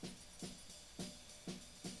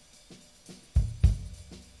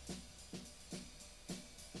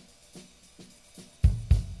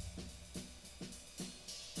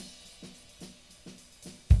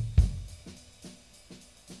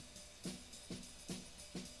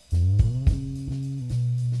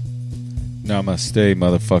Namaste,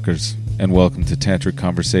 motherfuckers, and welcome to Tantric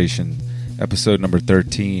Conversation, episode number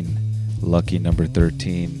 13, lucky number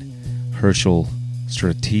 13, Herschel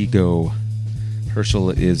Stratego. Herschel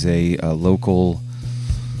is a local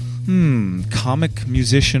comic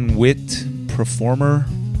musician, wit, performer.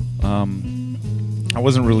 I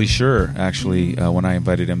wasn't really sure, actually, when I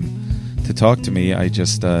invited him to talk to me. I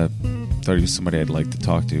just thought he was somebody I'd like to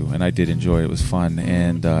talk to, and I did enjoy it. It was fun,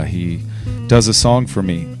 and he does a song for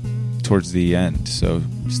me towards the end, so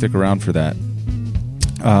stick around for that.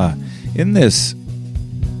 In this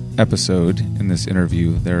episode, in this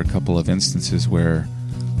interview, there are a couple of instances where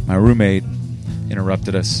my roommate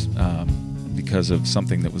interrupted us because of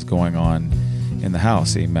something that was going on in the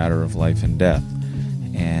house, a matter of life and death.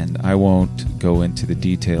 And I won't go into the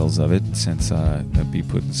details of it since that'd be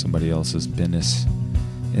putting somebody else's business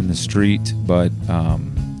in the street, but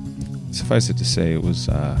suffice it to say, it was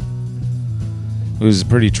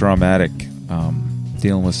pretty traumatic,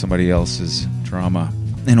 dealing with somebody else's drama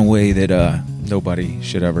in a way that nobody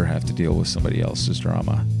should ever have to deal with somebody else's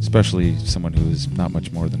drama, especially someone who is not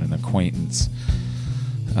much more than an acquaintance.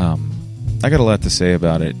 I got a lot to say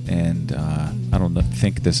about it, and I don't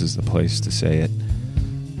think this is the place to say it.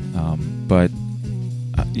 But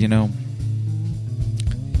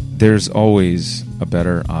there's always a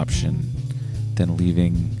better option than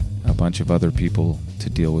leaving a bunch of other people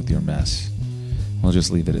to deal with your mess. I'll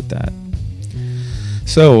just leave it at that.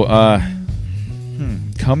 So,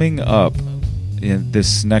 coming up in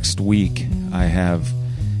this next week, I have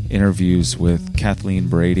interviews with Kathleen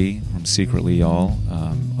Brady from Secretly Y'all.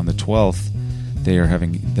 On the 12th, they are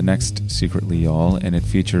having the next Secretly Y'all, and it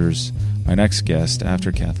features my next guest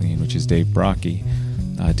after Kathleen, which is Dave Brockie.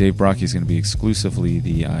 Dave Brockie is going to be exclusively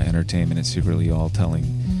the entertainment at Secretly Y'all, telling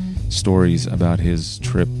stories about his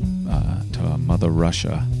trip to Mother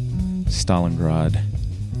Russia, Stalingrad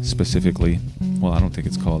specifically. Well, I don't think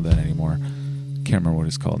it's called that anymore. Can't remember what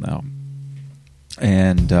it's called now.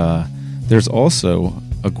 And there's also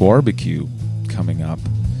a Guarbecue coming up.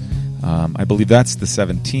 I believe that's the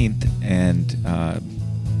 17th, and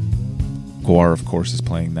Guar, of course, is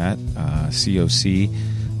playing that. COC,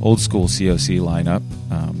 old school COC lineup.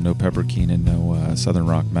 No Pepper Keenan, no Southern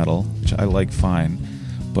Rock Metal, which I like fine,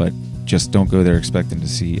 but just don't go there expecting to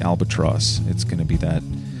see Albatross. It's going to be that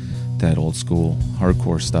old school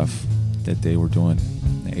hardcore stuff that they were doing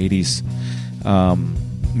in the 80s.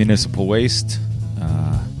 Municipal Waste,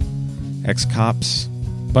 Ex-Cops, a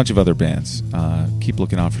bunch of other bands. Keep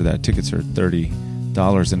looking out for that. Tickets are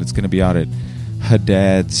 $30, and it's going to be out at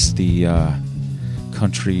Haddad's, the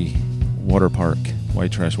country water park,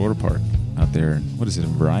 White Trash Water Park out there. What is it,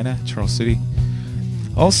 in Verina, Charles City?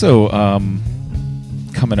 Also,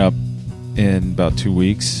 coming up in about 2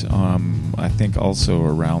 weeks, I think also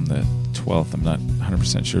around the 12th, I'm not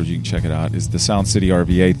 100% sure, you can check it out, is the Sound City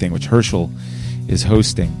RVA thing, which Herschel is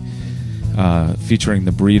hosting, featuring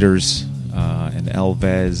the Breeders and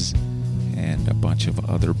Elvez and a bunch of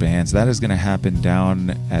other bands. That is going to happen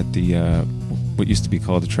down at the what used to be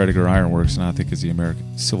called the Tredegar Ironworks, and I think is the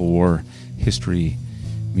American Civil War History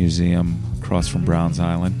Museum across from Browns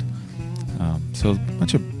Island. So a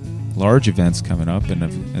bunch of large events coming up, and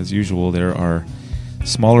as usual, there are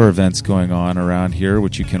smaller events going on around here,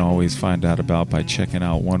 which you can always find out about by checking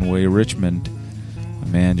out One Way Richmond. My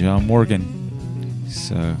man John Morgan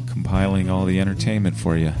is compiling all the entertainment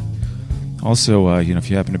for you. Also, if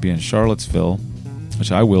you happen to be in Charlottesville,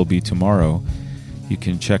 which I will be tomorrow, you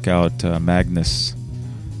can check out Magnus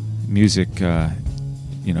Music,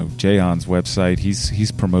 Jayon's website.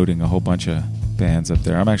 He's promoting a whole bunch of bands up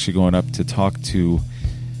there. I'm actually going up to talk to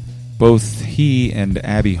both he and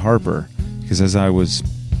Abby Harper, because as I was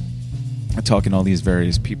talking to all these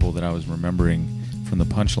various people that I was remembering from the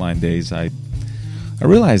Punchline days, I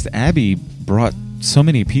realized Abby brought so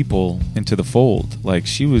many people into the fold. Like,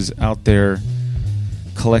 she was out there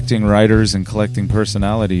collecting writers and collecting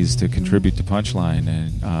personalities to contribute to Punchline,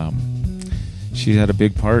 and she had a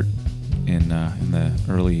big part in the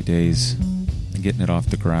early days and getting it off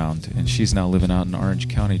the ground. And she's now living out in Orange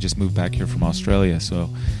County, just moved back here from Australia, so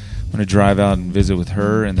I'm going to drive out and visit with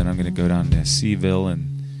her, and then I'm going to go down to Seaville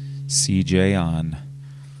and see Jayon,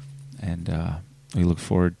 and we look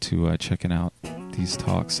forward to checking out these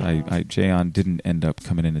talks. Jayon didn't end up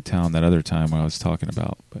coming into town that other time I was talking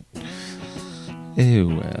about, but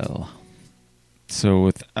well. So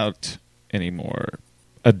without any more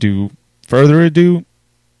further ado,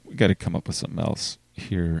 we got to come up with something else.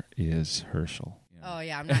 Here is Herschel. Oh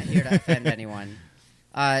yeah, I'm not here to offend anyone.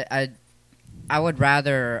 I would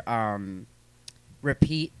rather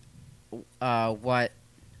repeat what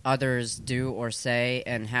others do or say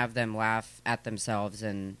and have them laugh at themselves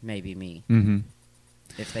and maybe me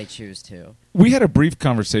if they choose to. We had a brief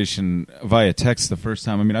conversation via text the first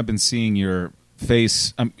time. I mean, I've been seeing your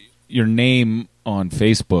face, your name on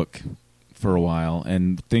Facebook for a while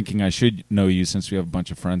and thinking I should know you since we have a bunch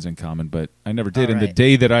of friends in common, but I never did. Oh, and the right.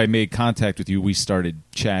 day that I made contact with you, we started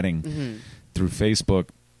chatting through Facebook.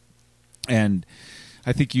 And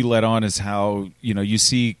I think you let on as how, you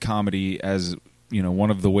see comedy as,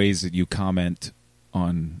 one of the ways that you comment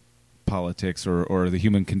on politics or the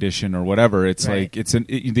human condition or whatever. It's Right. like it's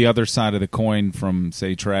the other side of the coin from,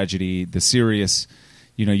 say, tragedy, the serious.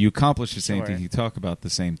 You accomplish the same Sure. thing. You talk about the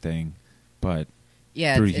same thing, but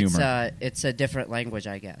Yeah, through it's humor. it's a different language,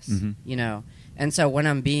 I guess. Mhm. And so when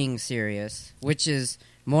I'm being serious, which is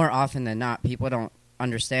more often than not, people don't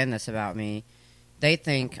understand this about me. They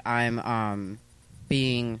think I'm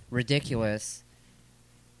being ridiculous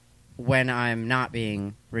when I'm not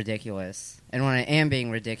being ridiculous, and when I am being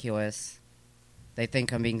ridiculous, they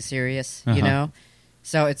think I'm being serious.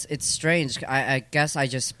 So it's strange. I guess I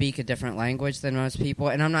just speak a different language than most people,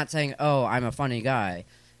 and I'm not saying, oh, I'm a funny guy,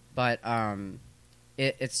 but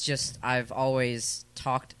it's just I've always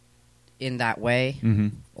talked in that way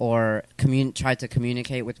or tried to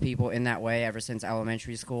communicate with people in that way ever since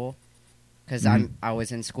elementary school, because I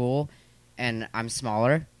was in school and I'm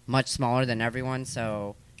smaller, much smaller than everyone,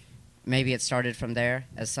 so maybe it started from there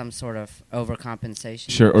as some sort of overcompensation.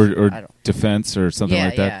 Sure, I or don't- defense or something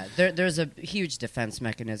like that. Yeah. There's a huge defense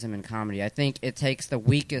mechanism in comedy. I think it takes the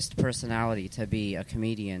weakest personality to be a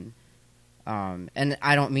comedian. And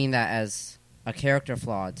I don't mean that as a character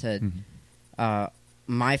flaw. Some of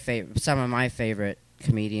my favorite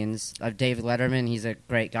comedians, David Letterman, he's a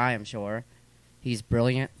great guy, I'm sure. He's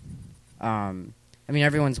brilliant. I mean,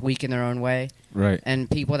 everyone's weak in their own way. Right. And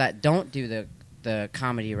people that don't do the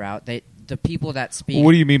comedy route, the people that speak... Well,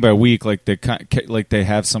 what do you mean by weak? Like they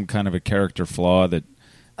have some kind of a character flaw that...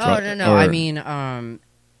 Oh, no. I mean,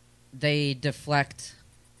 they deflect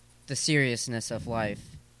the seriousness of life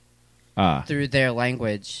through their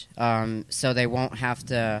language, so they won't have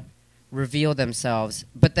to reveal themselves.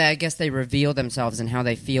 But I guess they reveal themselves in how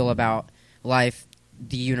they feel about life,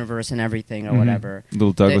 the universe, and everything, or whatever.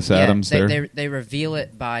 Little Douglas Adams there. They reveal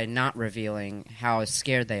it by not revealing how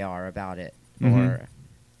scared they are about it. Mhm. Or,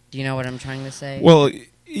 do you know what I'm trying to say? Well,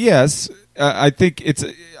 yes, I think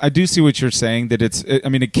I do see what you're saying. That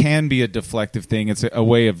it can be a deflective thing. It's a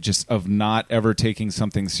way of not ever taking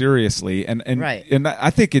something seriously, and Right. And I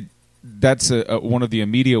think that's one of the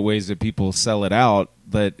immediate ways that people sell it out,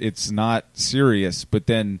 that it's not serious. But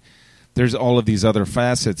then there's all of these other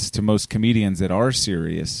facets to most comedians that are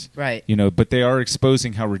serious, Right. But they are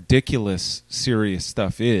exposing how ridiculous serious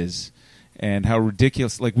stuff is, and how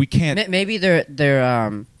ridiculous. Like we can't. Maybe they're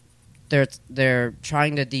trying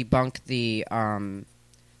to debunk the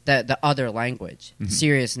other language,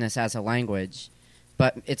 seriousness as a language,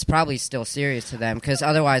 but it's probably still serious to them, because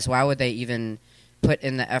otherwise, why would they even put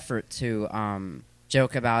in the effort to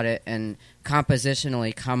joke about it and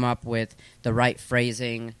compositionally come up with the right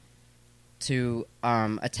phrasing to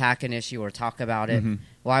attack an issue or talk about it?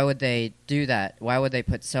 Why would they do that? Why would they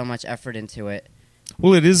put so much effort into it?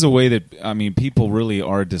 Well, it is a way that people really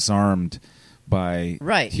are disarmed by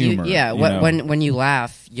humor. When you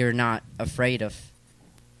laugh, you're not afraid of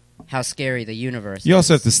how scary the universe is. You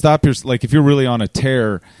also have to stop if you're really on a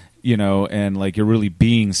tear, and like you're really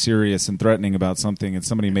being serious and threatening about something, and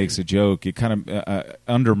somebody makes a joke, it kind of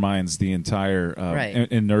undermines the entire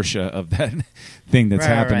inertia of that thing that's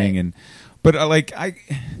happening. Right. And but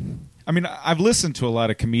I've listened to a lot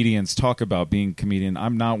of comedians talk about being a comedian.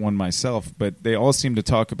 I'm not one myself, but they all seem to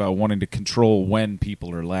talk about wanting to control when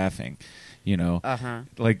people are laughing.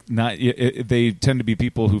 Like they tend to be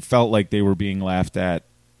people who felt like they were being laughed at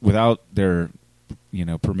without their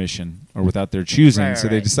permission or without their choosing. So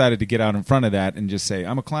they decided to get out in front of that and just say,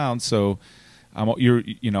 "I'm a clown, so I'm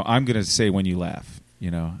going to say when you laugh."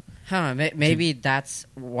 Maybe that's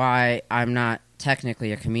why I'm not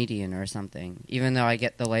technically a comedian or something, even though I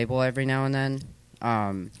get the label every now and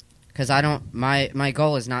then. Because I don't. My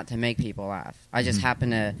goal is not to make people laugh. I just happen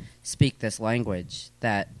to speak this language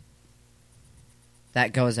that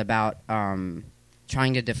goes about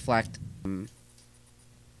trying to deflect.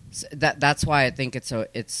 That's why I think it's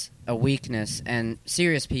a weakness. And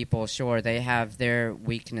serious people, sure, they have their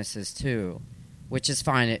weaknesses too, which is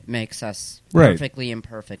fine. It makes us perfectly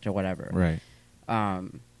imperfect or whatever. Right.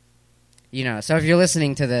 So if you're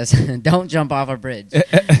listening to this, don't jump off a bridge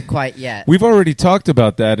quite yet. We've already talked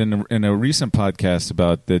about that in a recent podcast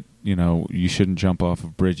about that. You shouldn't jump off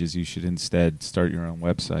of bridges. You should instead start your own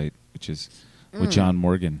website, which is what John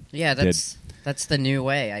Morgan Yeah, did. That's the new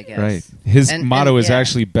way, I guess. Right. His motto is yeah.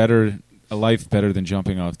 actually a life better than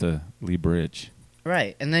jumping off the Lee Bridge.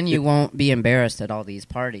 Right, and then you won't be embarrassed at all these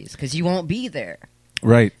parties because you won't be there.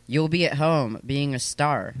 Right. You'll be at home being a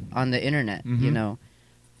star on the internet, Mhm. you know.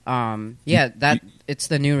 It's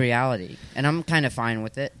the new reality, and I'm kind of fine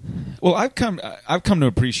with it. Well, I've come to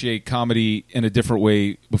appreciate comedy in a different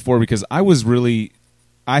way before because I was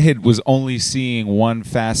only seeing one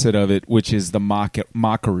facet of it, which is the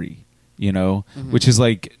mockery, you know, which is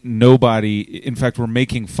like nobody. In fact, we're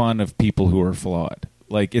making fun of people who are flawed.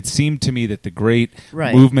 Like it seemed to me that the great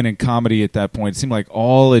movement in comedy at that point seemed like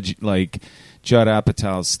all like Judd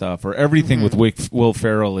Apatow's stuff or everything with Will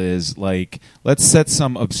Ferrell is like, let's set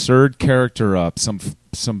some absurd character up, some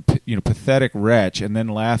pathetic wretch, and then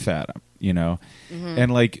laugh at him, you know,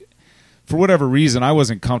 and like. For whatever reason, I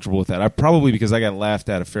wasn't comfortable with that. Probably because I got laughed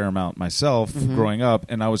at a fair amount myself growing up,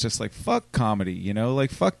 and I was just like, "Fuck comedy," you know,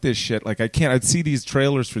 like "fuck this shit." Like I can't. I'd see these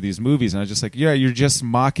trailers for these movies, and I was just like, "Yeah, you're just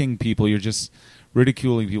mocking people. You're just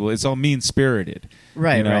ridiculing people. It's all mean spirited."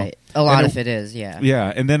 Right, you know? right. A lot of it is, yeah.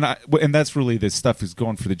 Yeah, and then and that's really the stuff is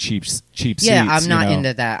going for the cheap seats. Yeah, I'm not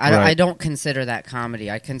into that. Right. I don't consider that comedy.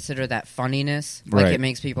 I consider that funniness. Like Right. it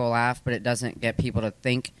makes people laugh, but it doesn't get people to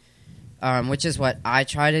think. Which is what I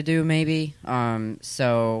try to do, maybe.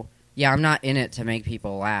 So, yeah, I'm not in it to make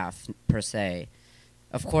people laugh, per se.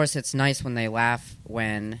 Of course, it's nice when they laugh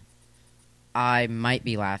when I might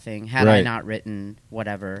be laughing, had I Right. not written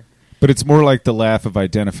whatever. But it's more like the laugh of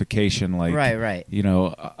identification, like, Right. you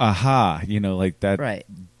know, aha, you know, like that. Right.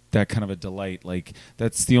 That kind of a delight, like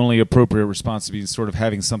that's the only appropriate response to be sort of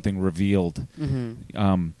having something revealed.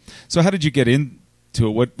 So, how did you get into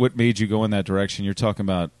it? What made you go in that direction? You're talking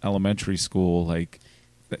about elementary school, like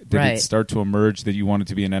did Right. it start to emerge that you wanted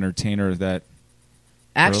to be an entertainer? That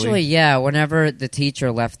Actually, early? yeah. Whenever the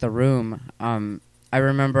teacher left the room, I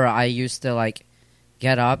remember I used to like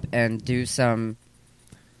get up and do some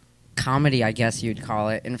comedy, I guess you'd call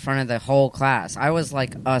it, in front of the whole class. I was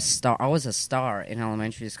like a star. I was a star in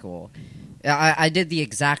elementary school. I did the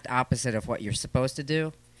exact opposite of what you're supposed to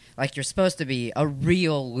do. Like you're supposed to be a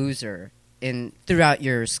real loser throughout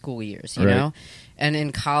your school years, you Right. know? And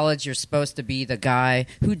in college, you're supposed to be the guy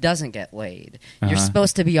who doesn't get laid. You're Uh-huh.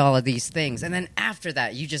 supposed to be all of these things. And then after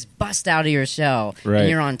that, you just bust out of your shell Right. and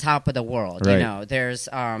you're on top of the world. Right. You know, there's,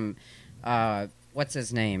 what's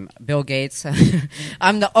his name? Bill Gates.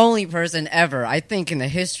 I'm the only person ever, I think, in the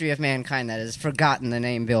history of mankind that has forgotten the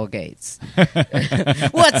name Bill Gates.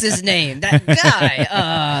 What's his name? That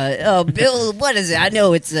guy. Bill, what is it? I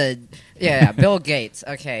know it's Bill Gates.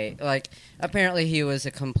 Okay, like, apparently he was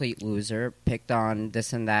a complete loser, picked on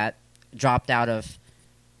this and that, dropped out of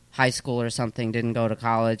high school or something, didn't go to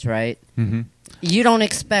college, right? Mm-hmm. You don't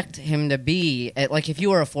expect him to be, like, if you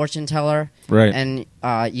were a fortune teller, Right. and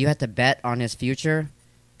you had to bet on his future,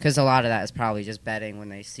 because a lot of that is probably just betting when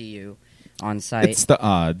they see you on site. It's the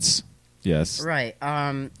odds. Yes. Right.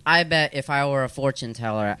 I bet if I were a fortune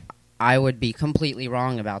teller, I would be completely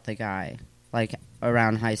wrong about the guy, like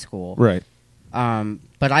around high school. Right.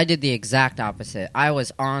 But I did the exact opposite. I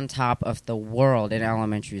was on top of the world in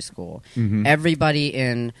elementary school. Mhm. Everybody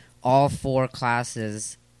in all 4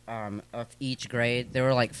 classes of each grade, there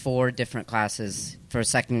were like 4 different classes for a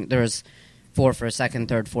second. There was 4 for a second,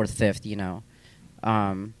 third, fourth, fifth, you know.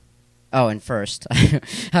 And first.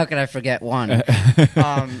 How could I forget one?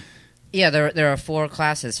 Yeah, there are 4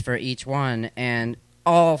 classes for each one, and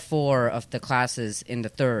all 4 of the classes in the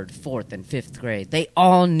 3rd, 4th, and 5th grade, they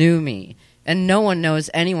all knew me. And no one knows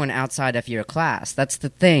anyone outside of your class. That's the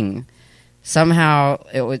thing. Somehow,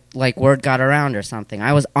 it would, like, word got around or something.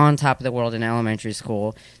 I was on top of the world in elementary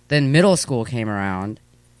school. Then middle school came around,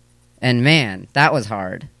 and man, that was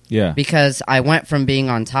hard. Yeah. Because I went from being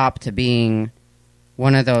on top to being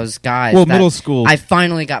one of those guys. Well, that middle school. I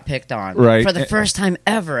finally got picked on. Right. For the first time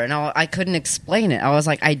ever, and I couldn't explain it. I was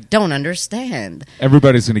like, I don't understand.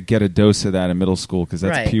 Everybody's going to get a dose of that in middle school because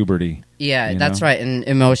that's Right. puberty. Yeah, You that's know? right. And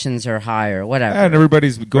emotions are high or whatever. And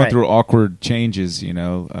everybody's going Right. through awkward changes, you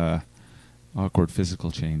know, awkward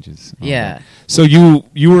physical changes. all Yeah. that. So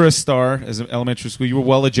you were a star as an elementary school. You were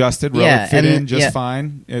well adjusted, Yeah, fit and- in just yeah.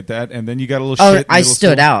 fine at that, and then you got a little Oh, shit. in I middle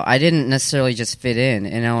stood school. out. I didn't necessarily just fit in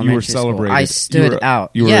elementary You were school. celebrated. I stood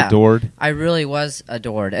out. You were Yeah. adored. I really was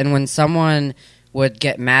adored. And when someone would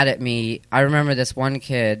get mad at me, I remember this one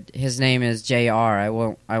kid. His name is JR. I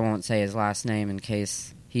won't say his last name in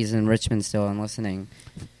case he's in Richmond still and listening.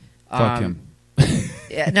 Fuck him.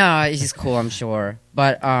 Yeah, no, he's cool, I'm sure.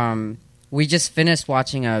 But we just finished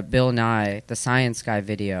watching a Bill Nye, the Science Guy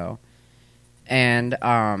video, and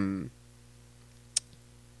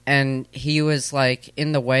he was like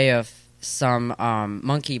in the way of some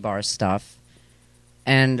monkey bar stuff,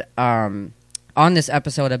 And on this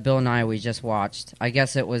episode of Bill Nye we just watched, I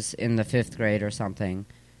guess it was in the 5th grade or something,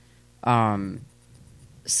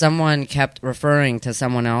 someone kept referring to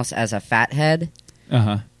someone else as a fathead.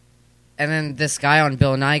 Uh-huh. And then this guy on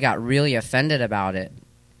Bill Nye got really offended about it.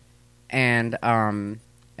 And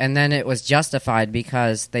then it was justified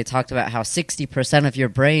because they talked about how 60% of your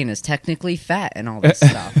brain is technically fat and all this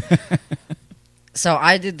stuff. So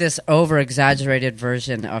I did this over-exaggerated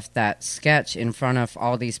version of that sketch in front of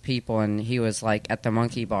all these people, and he was like at the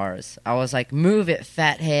monkey bars. I was like, "Move it,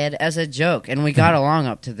 fathead," as a joke, and we got along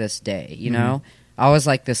up to this day, you know? I was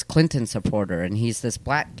like this Clinton supporter, and he's this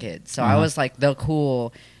black kid. So I was like the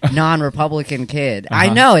cool non-Republican kid. I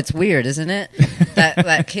know, it's weird, isn't it?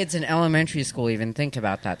 that kids in elementary school even think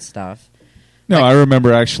about that stuff. No, Like- I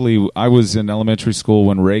remember actually I was in elementary school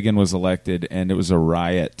when Reagan was elected, and it was a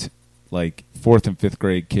riot. Like 4th and 5th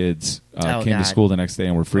grade kids came God. to school the next day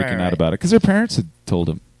and were freaking Right. out about it because their parents had told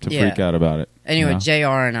them to freak out about it. Anyway, you know?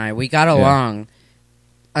 JR and I, we got along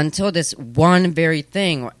until this one very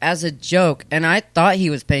thing as a joke, and I thought he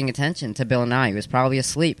was paying attention to Bill Nye. He was probably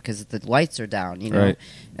asleep because the lights are down, you know, Right.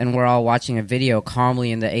 and we're all watching a video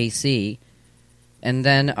calmly in the AC. And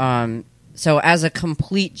then, so as a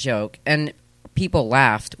complete joke, and people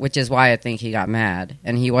laughed, which is why I think he got mad,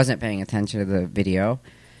 and he wasn't paying attention to the video.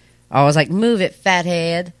 I was like, "Move it,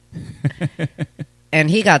 fathead." And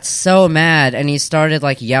he got so mad, and he started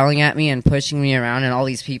like yelling at me and pushing me around, and all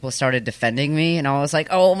these people started defending me, and I was like,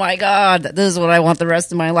 "Oh my god, this is what I want the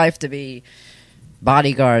rest of my life to be.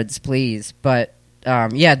 Bodyguards, please." But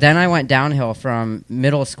then I went downhill from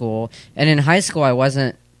middle school, and in high school I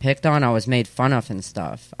wasn't picked on, I was made fun of and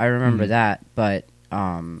stuff. I remember that, but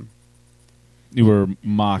You were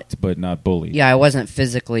mocked but not bullied. yeah, I wasn't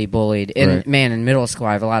physically bullied. Right. In middle school,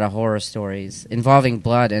 I have a lot of horror stories involving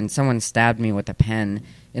blood, and someone stabbed me with a pen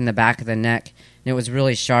in the back of the neck, and it was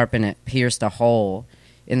really sharp, and it pierced a hole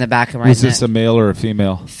in the back of my Was neck. this a male or a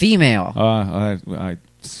female? Female. Yeah,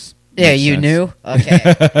 Yeah, you sense. knew? Okay.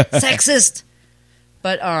 Sexist!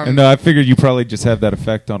 But, And I figured you probably just have that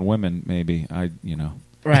effect on women, maybe.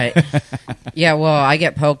 right. Yeah, well, I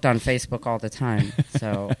get poked on Facebook all the time,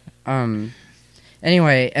 so,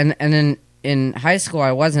 anyway, and then in high school,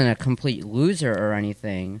 I wasn't a complete loser or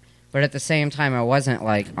anything, but at the same time, I wasn't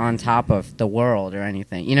like on top of the world or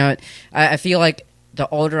anything. You know, I feel like the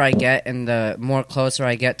older I get and the more closer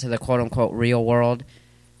I get to the quote unquote real world,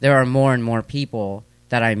 there are more and more people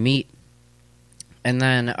that I meet, and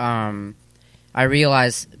then I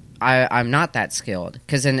realize I'm not that skilled,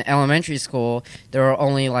 because in elementary school there were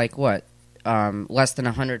only like less than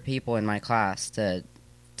 100 people in my class to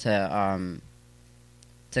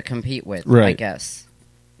compete with, I Right. guess.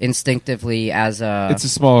 Instinctively as it's a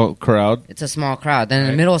small crowd. it's a small crowd. Then Right.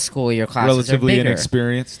 in middle school your classes Relatively are bigger.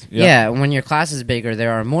 inexperienced. Yeah, when your class is bigger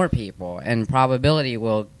there are more people, and probability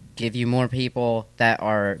will give you more people that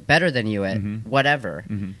are better than you at whatever.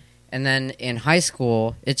 Mhm. And then in high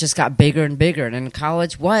school it just got bigger and bigger, and in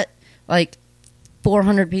college, like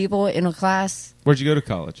 400 people in a class? Where'd you go to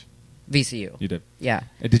college? VCU. You did. Yeah.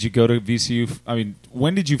 Did you go to VCU? I mean,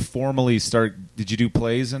 when did you formally start? Did you do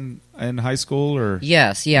plays in high school, or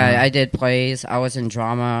Yes, yeah, Uh-huh. I did plays. I was in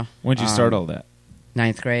drama. when did you start all that?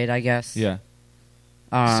 9th grade, I guess. Yeah.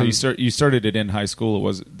 Um, So you started it in high school. It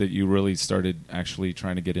was that you really started actually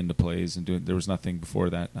trying to get into plays and doing. There was nothing before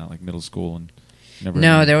that, not like middle school and never.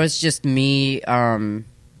 No, there was just me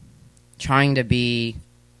trying to be.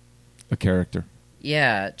 a character.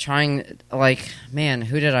 Yeah, man,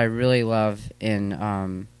 who did I really love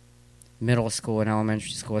in middle school and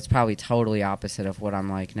elementary school? It's probably totally opposite of what I'm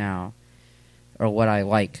like now, or what I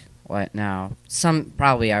like right now.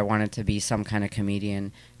 Probably I wanted to be some kind of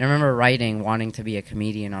comedian. And I remember wanting to be a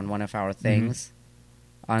comedian on one of our things.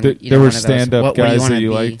 On, There were one of those, stand-up what do guys wanna that you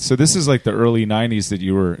be? liked. So this is like the early '90s that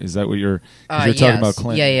you were. Is that what you're? 'Cause you're talking Yes. about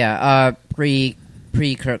Clinton. Yeah. Pre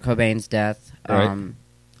Kurt Cobain's death. Right.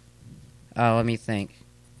 Let me think.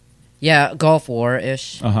 Yeah, Gulf War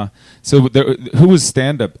ish. So who was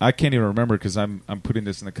stand-up? I can't even remember because I'm putting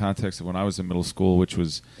this in the context of when I was in middle school, which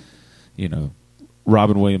was,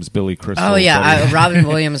 Robin Williams, Billy Crystal. Oh yeah, Buddy. Robin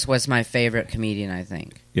Williams was my favorite comedian, I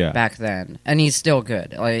think. Yeah. Back then, and he's still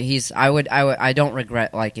good. Like I don't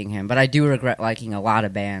regret liking him, but I do regret liking a lot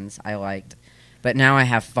of bands I liked. But now I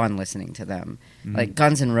have fun listening to them, like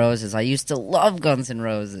Guns N' Roses. I used to love Guns N'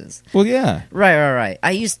 Roses. Well, yeah. Right.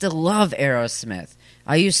 I used to love Aerosmith.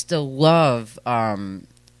 I used to love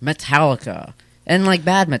Metallica, and like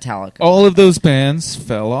bad Metallica. All of those bands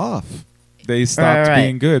fell off. They stopped Right.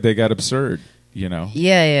 being good. They got absurd. you know.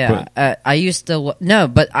 Yeah. I used to no,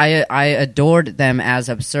 but I adored them as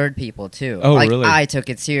absurd people too. Oh, like, really? I took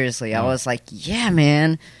it seriously. I Oh. was like, yeah,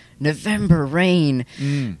 man, November Rain.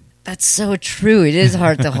 That's so true. It is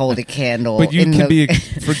hard to hold a candle. But you in can the- be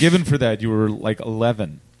forgiven for that. You were like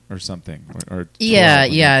 11 or something, or 12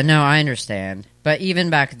 Yeah. No, I understand. But even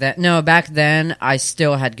back then, I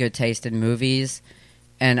still had good taste in movies,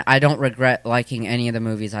 and I don't regret liking any of the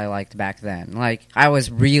movies I liked back then. Like, I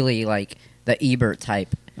was really like the Ebert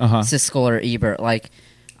type, Siskel or Ebert. Like,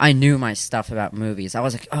 I knew my stuff about movies. I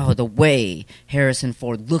was like, oh, the way Harrison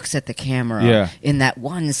Ford looks at the camera in that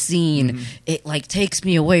one scene, it like takes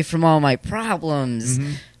me away from all my problems.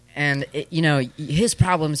 And, his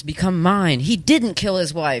problems become mine. He didn't kill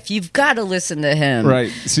his wife. You've got to listen to him.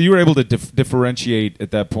 Right. So you were able to differentiate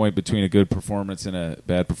at that point between a good performance and a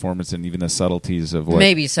bad performance, and even the subtleties of what.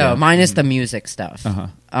 Maybe so. Yeah. Minus the music stuff.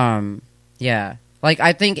 Uh-huh. Yeah. Like,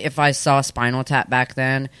 I think if I saw Spinal Tap back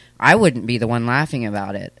then, I wouldn't be the one laughing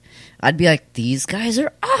about it. I'd be like, these guys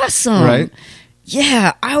are awesome. Right.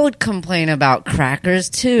 Yeah, I would complain about crackers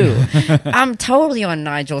too. I'm totally on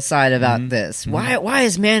Nigel's side about this. Why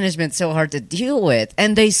is management so hard to deal with?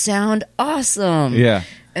 And they sound awesome. Yeah.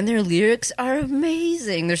 And their lyrics are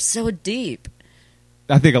amazing. They're so deep.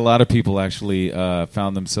 I think a lot of people actually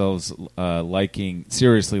found themselves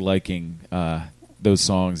seriously liking those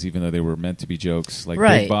songs, even though they were meant to be jokes. Like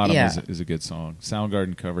Right, Big Bottom yeah. is a good song.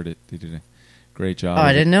 Soundgarden covered it. They did a great job. Oh, of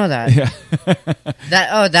I it. didn't know that.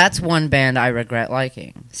 Yeah. That's one band I regret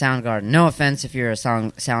liking. Soundgarden. No offense if you're a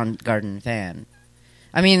Soundgarden fan.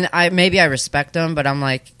 I mean, maybe I respect them, but I'm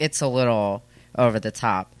like, it's a little over the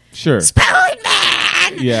top. Sure. Spelling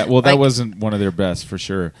Man! Yeah, well, that Like- wasn't one of their best for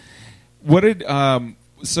sure. What did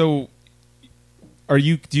so? Do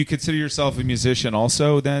you consider yourself a musician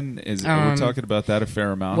also? Then we're talking about that a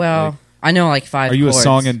fair amount. Well, Like, I know like 5 are you chords. a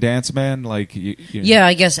song and dance man? Like, you Yeah,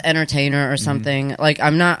 I guess entertainer or something. Like,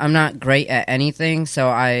 I'm not great at anything, so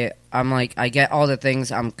I'm like, I get all the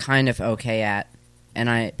things I'm kind of okay at, and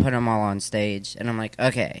I put them all on stage, and I'm like,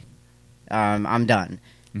 okay, I'm done.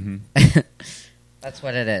 That's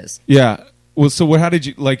what it is. Yeah. Well, so how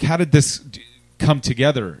did this come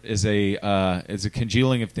together as a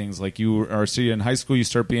congealing of things? Like so you're in high school, you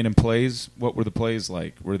start being in plays. What were the plays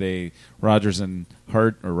like? Were they Rodgers and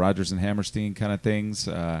Hart or Rodgers and Hammerstein kind of things?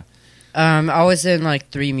 I was in like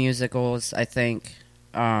 3 musicals, I think.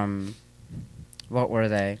 What were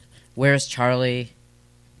they? Where's Charlie?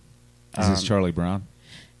 Is this Charlie Brown?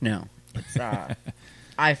 No, it's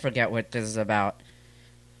I forget what this is about.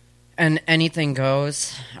 And Anything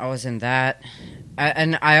Goes. I was in that,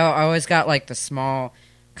 and I always got like the small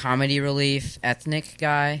comedy relief ethnic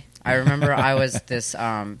guy. I remember I was this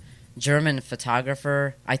German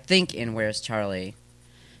photographer. I think in Where's Charlie,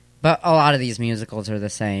 but a lot of these musicals are the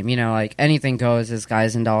same. You know, like Anything Goes is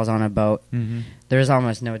guys and dolls on a boat. There's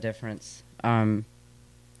almost no difference.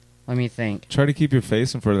 Let me think. Try to keep your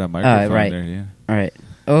face in front of that microphone right. there. Yeah. All right.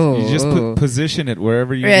 Oh, You just position it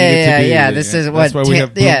wherever you need yeah, it to be. yeah. This is That's what why we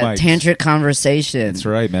have boom mics. tantric conversation. That's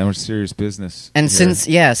right, man. We're serious business. And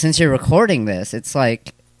here. since you're recording this, it's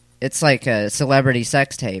like a celebrity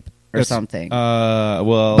sex tape or That's- something.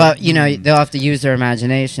 Well, But they'll have to use their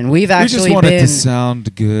imagination. We've we actually just want it been to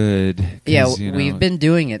sound good. 'cause, yeah, we've been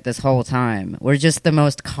doing it this whole time. We're just the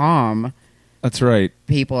most calm That's right.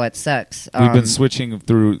 people at sex. We've been switching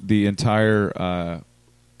through the entire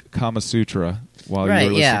Kama Sutra while you Right,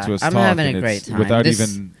 were listening yeah. to us I'm talk. having and a great it's time. Without This-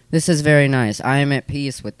 even... This is very nice. I am at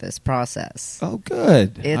peace with this process. Oh,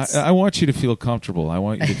 good. It's- I want you to feel comfortable. I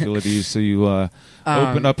want you to feel at ease so you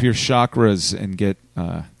open up your chakras and get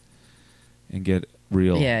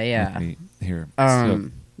real Yeah. with me here.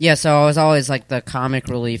 So I was always like the comic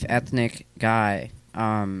relief ethnic guy.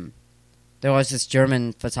 There was this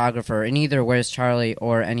German photographer in either Where's Charlie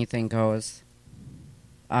or Anything Goes.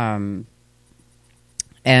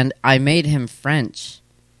 And I made him French.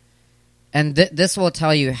 And this will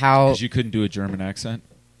tell you how... Because you couldn't do a German accent?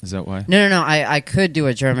 Is that why? No. I could do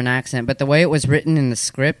a German accent, but the way it was written in the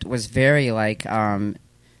script was very like...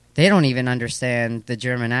 they don't even understand the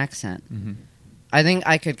German accent. Mm-hmm. I think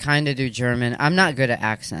I could kind of do German. I'm not good at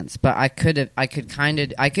accents, but I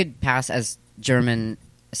could pass as German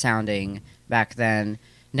sounding back then.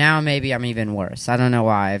 Now maybe I'm even worse. I don't know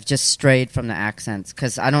why. I've just strayed from the accents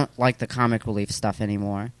because I don't like the comic relief stuff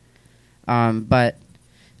anymore. But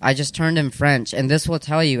I just turned him French, and this will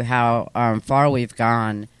tell you how far we've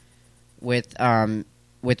gone with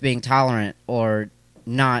being tolerant or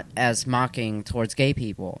not as mocking towards gay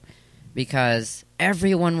people. Because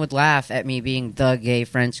everyone would laugh at me being the gay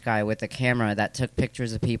French guy with a camera that took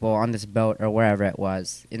pictures of people on this boat or wherever it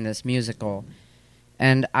was in this musical.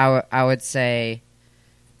 and I would say,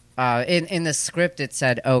 in the script it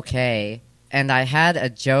said okay, and I had a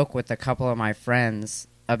joke with a couple of my friends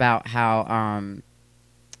about how,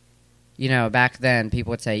 back then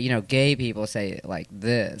people would say, gay people say it like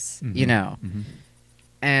this,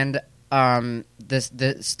 and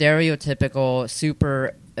the stereotypical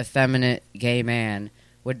super effeminate gay man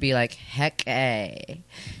would be like, heck a.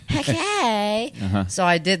 So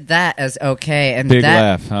I did that as okay, and big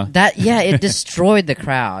that, laugh, huh? It destroyed the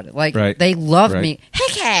crowd. Like, they loved me.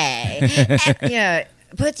 Heck a.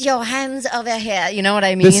 Put your hands over here. You know what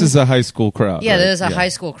I mean? This is a high school crowd. Yeah, right? there's a high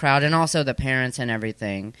school crowd, and also the parents and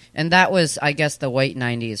everything. And that was, I guess, the late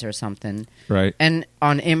 90s or something. Right. And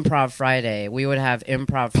on Improv Friday, we would have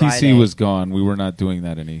Improv Friday. PC was gone. We were not doing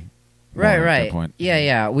that any. Right. At that point.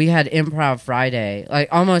 Yeah. We had Improv Friday. Like,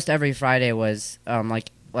 almost every Friday was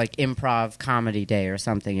like improv comedy day or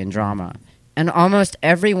something in drama. And almost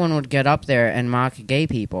everyone would get up there and mock gay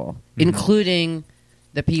people, including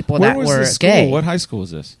the people Where that was were this school? gay. What high school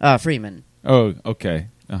was this? Freeman. Oh, okay.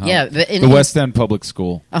 Uh-huh. Yeah. The West End Public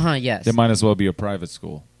School. Yes. It might as well be a private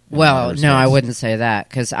school. Well, no, I wouldn't say that,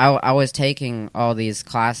 because I was taking all these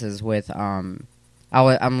classes with I'm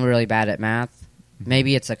really bad at math.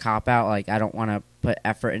 Maybe it's a cop-out, like I don't want to put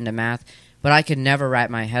effort into math, but I could never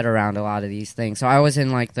wrap my head around a lot of these things. So I was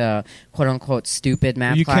in like the quote-unquote stupid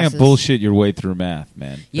math You classes. can't bullshit your way through math,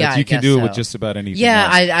 man. Yeah, you can do it so. with just about anything Yeah,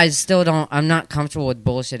 else. I still don't, I'm not comfortable with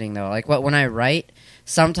bullshitting though. Like when I write,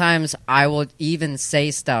 sometimes I will even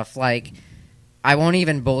say stuff like, I won't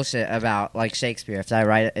even bullshit about like Shakespeare. If I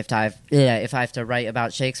have to write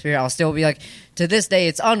about Shakespeare, I'll still be like, to this day,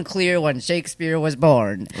 it's unclear when Shakespeare was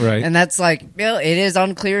born. Right. And that's like, it is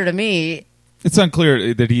unclear to me. It's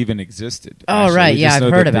unclear that he even existed. Oh, actually. right. We Yeah, just I've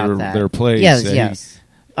know heard that about that. There are plays. Yes.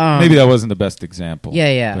 Maybe that wasn't the best example.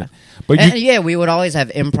 Yeah. But We would always have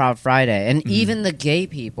Improv Friday, and even the gay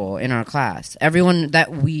people in our class, everyone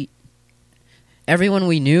we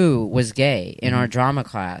knew was gay in our drama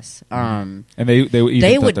class. And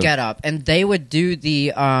they would get up and they would do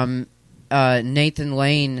the Nathan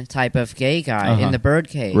Lane type of gay guy in the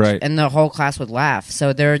birdcage, right. And the whole class would laugh.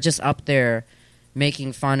 So they're just up there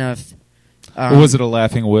making fun of. Was it a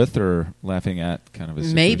laughing with or laughing at kind of a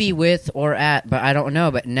situation? Maybe with or at, but I don't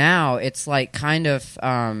know. But now it's like kind of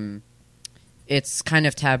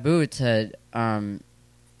taboo to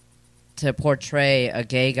portray a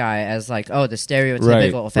gay guy as like, the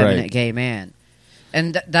stereotypical effeminate gay man.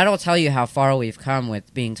 And that'll tell you how far we've come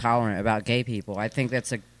with being tolerant about gay people. I think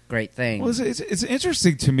that's a great thing. Well, it's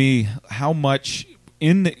interesting to me how much,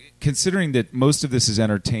 considering that most of this is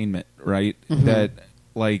entertainment, right? That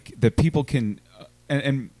like that people can,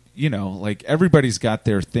 and like everybody's got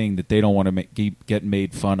their thing that they don't want to get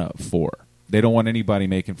made fun of for. They don't want anybody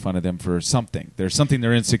making fun of them for something. There's something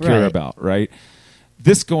they're insecure about, right?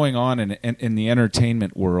 This going on in the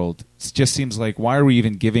entertainment world just seems like, why are we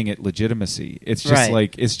even giving it legitimacy? It's just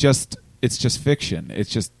like it's just fiction. It's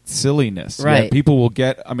just silliness. Right. Yeah, people will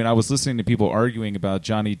get. I mean, I was listening to people arguing about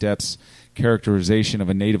Johnny Depp's characterization of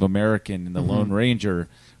a Native American in The Lone Ranger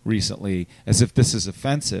recently, as if this is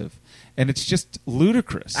offensive, and it's just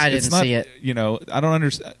ludicrous. I didn't see it. I don't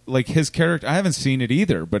understand. Like his character, I haven't seen it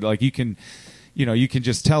either, but like you can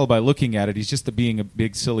just tell by looking at it, he's just being a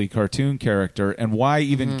big silly cartoon character. And why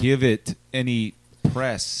even give it any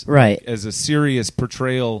press, right? As a serious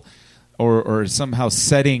portrayal, or somehow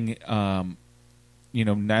setting,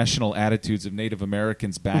 national attitudes of Native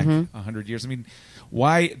Americans back 100 years. I mean,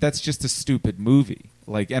 why? That's just a stupid movie.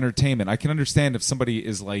 Like entertainment, I can understand if somebody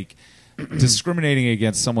is like discriminating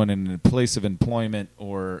against someone in a place of employment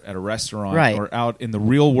or at a restaurant or out in the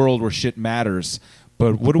real world where shit matters.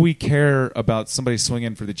 But what do we care about somebody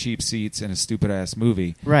swinging for the cheap seats in a stupid-ass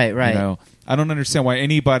movie? Right. I don't understand why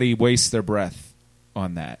anybody wastes their breath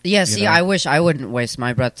on that. Yeah, see, I wish I wouldn't waste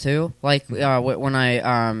my breath, too. Like, when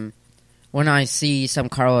I see some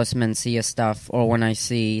Carlos Mencia stuff, or when I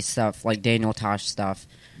see stuff like Daniel Tosh stuff,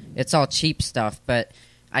 it's all cheap stuff, but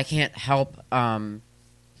I can't help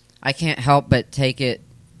but take it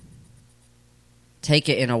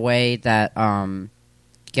in a way that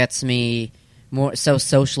gets me more so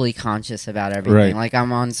socially conscious about everything. Like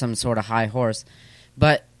I'm on some sort of high horse.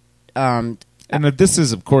 But and this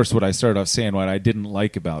is, of course, what I started off saying. What I didn't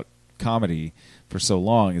like about comedy for so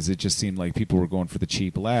long is it just seemed like people were going for the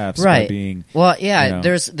cheap laughs. By being,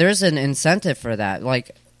 there's an incentive for that.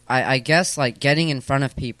 Like I guess like getting in front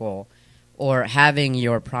of people or having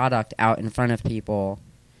your product out in front of people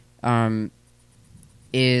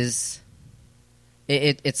is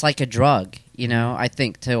it's like a drug. You know, I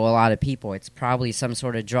think to a lot of people, it's probably some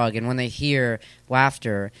sort of drug. And when they hear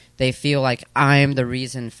laughter, they feel like I'm the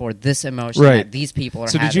reason for this emotion Right. that these people are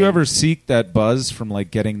So having. did you ever seek that buzz from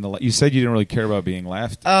like getting the? You said you didn't really care about being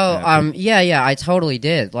laughed. at. Yeah, I totally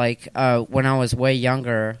did. Like when I was way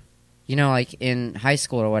younger, you know, like in high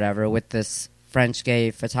school or whatever, with this French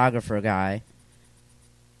gay photographer guy,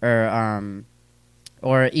 or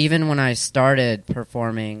even when I started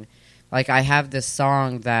performing, like I have this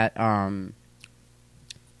song that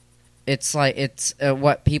it's like it's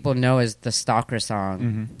what people know as the stalker song,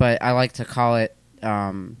 Mhm. but I like to call it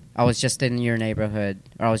I was just in your neighborhood,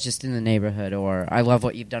 or I was just in the neighborhood, or I love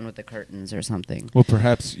what you've done with the curtains, or something. Well,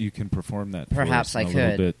 perhaps you can perform that. Perhaps for us I in a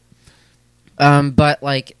little could. bit. But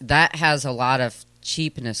like that has a lot of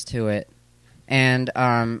cheapness to it, and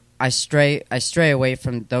I stray away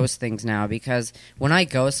from those things now, because when I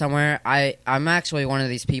go somewhere, I'm actually one of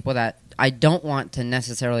these people that I don't want to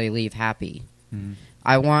necessarily leave happy. Mhm.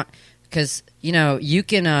 I want, because you know you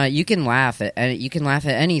can laugh at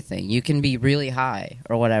anything. You can be really high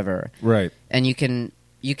or whatever, Right. and you can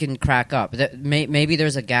crack up. Maybe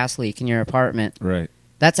there's a gas leak in your apartment. Right.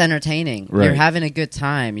 That's entertaining. Right. You're having a good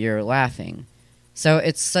time. You're laughing. So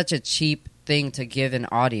it's such a cheap thing to give an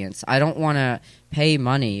audience. I don't want to pay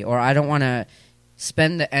money, or I don't want to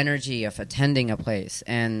spend the energy of attending a place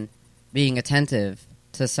and being attentive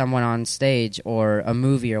to someone on stage or a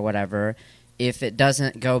movie or whatever if it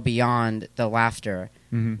doesn't go beyond the laughter.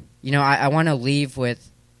 Mm-hmm. You know, I want to leave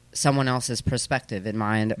with someone else's perspective in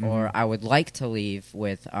mind, or I would like to leave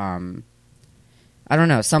with, I don't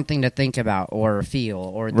know, something to think about or feel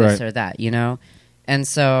or this Right. or that, you know? And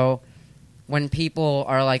so when people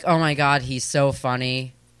are like, oh my God, he's so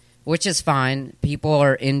funny, which is fine. People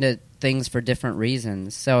are into things for different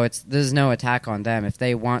reasons. So there's no attack on them. If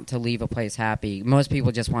they want to leave a place happy, most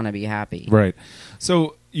people just want to be happy. Right.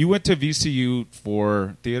 So you went to VCU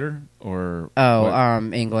for theater or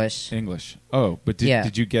what? English. English. Oh, but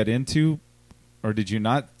did you get into, or did you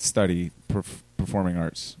not study performing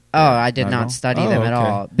arts? Oh, I did Not at not all? study Oh, them at okay.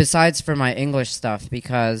 all. Besides for my English stuff,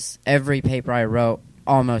 because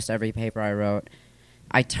almost every paper I wrote,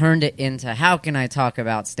 I turned it into how can I talk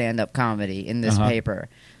about stand-up comedy in this Uh-huh. paper.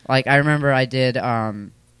 Like, I remember I did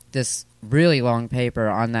this really long paper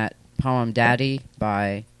on that poem Daddy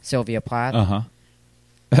by Sylvia Plath. Uh-huh.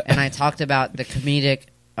 And I talked about the comedic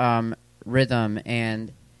rhythm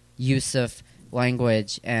and use of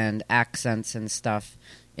language and accents and stuff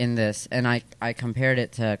in this, and I compared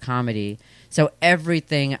it to comedy. So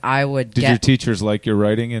everything I would Did get... your teachers like your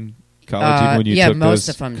writing in college even when you yeah, took most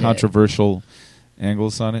those of them did. controversial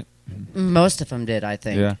angles on it? Most of them did, I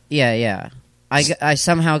think. Yeah? Yeah. I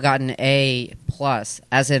somehow got an A+,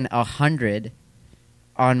 as in 100,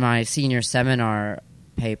 on my senior seminar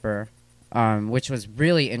paper, which was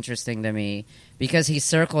really interesting to me, because he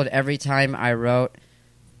circled every time I wrote...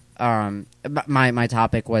 my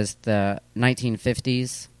topic was the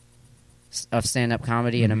 1950s of stand-up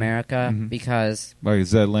comedy in America, because... Like,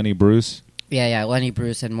 is that Lenny Bruce? Yeah, Lenny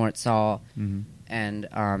Bruce and Mort Saul Mm-hmm.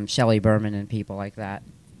 and Shelley Berman and people like that.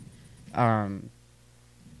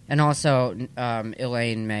 And also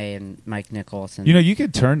Elaine May and Mike Nichols. And You know, you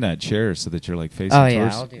could turn that chair so that you're like facing Oh, yeah,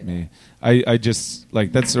 towards I'll do me. I just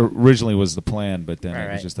like that's originally was the plan, but then I was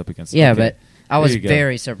Right. just up against. yeah, okay. but I There was you go.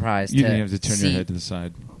 very surprised You to didn't have to turn see... your head to the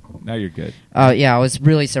side. Now you're good. Yeah, I was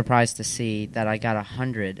really surprised to see that I got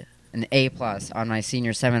 100, an A+ on my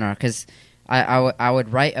senior seminar, because I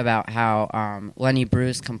would write about how Lenny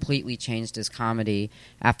Bruce completely changed his comedy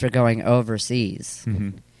after going overseas.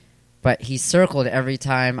 Mm-hmm. But he circled every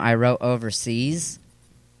time I wrote overseas,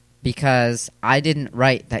 because I didn't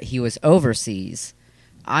write that he was overseas.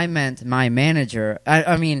 I meant my manager.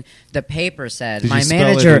 I mean, the paper said Did my you spell it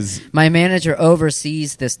manager. as- My manager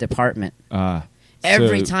oversees this department.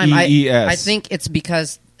 Every So time EES. I think it's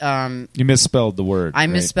because You misspelled the word. I right?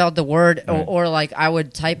 misspelled the word, Right. or like I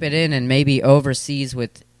would type it in and maybe overseas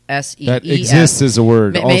with SEES. That exists as a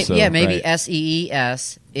word also. Yeah, maybe right.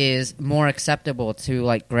 SEES is more acceptable to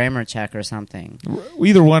like grammar check or something.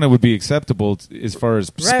 Either one, it would be acceptable as far as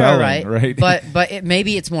spelling, right? But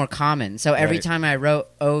maybe it's more common. So every Right. time I wrote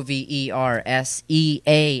OVERSEAS,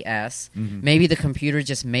 maybe the computer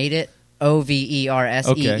just made it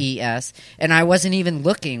OVERSEES, and I wasn't even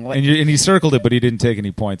looking. and he circled it, but he didn't take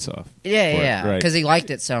any points off. Yeah, right. because he liked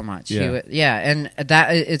it so much. Yeah. And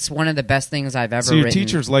that it's one of the best things I've ever So your written.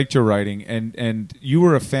 teachers liked your writing, and you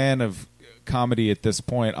were a fan of comedy at this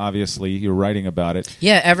point. Obviously, you were writing about it.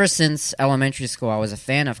 Yeah, ever since elementary school, I was a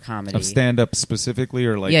fan of comedy. Of stand-up specifically,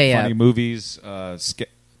 or like Yeah. funny movies,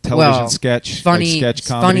 television sketch, funny, like sketch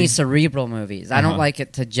comedy. funny cerebral movies. I don't Uh-huh. like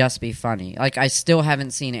it to just be funny. Like I still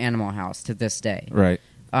haven't seen Animal House to this day, Right.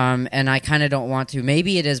 and I kind of don't want to.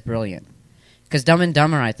 Maybe it is brilliant because Dumb and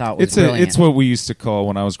Dumber I thought was brilliant. It's what we used to call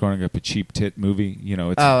when I was growing up a cheap tit movie. You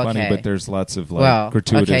know, it's Oh, funny, okay. but there's lots of like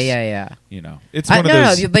gratuitous. Okay, yeah. You know, it's one of no,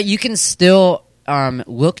 those. no, but you can still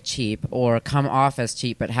look cheap or come off as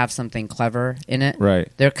cheap, but have something clever in it. Right.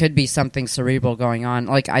 There could be something cerebral going on.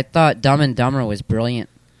 Like I thought Dumb and Dumber was brilliant.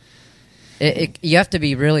 You have to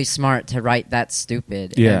be really smart to write that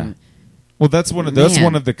stupid. Yeah. And Well, that's one of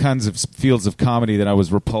Man. the kinds of fields of comedy that I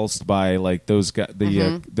was repulsed by, like those guys,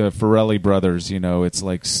 the Farrelly brothers. You know, it's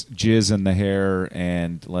like jizz in the hair,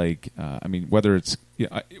 and like I mean, whether it's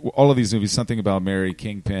all of these movies, Something About Mary,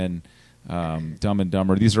 Kingpin, Dumb and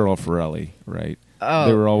Dumber. These are all Farrelly, right? Oh,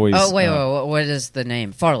 they were always. Oh wait, what is the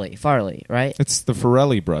name? Farley, right? It's the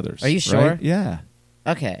Farrelly brothers. Are you sure? Right? Yeah.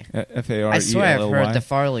 Okay. F-A-R-E-L-L-Y. I swear I've heard the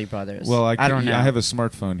Farley brothers. Well, I don't know. I have a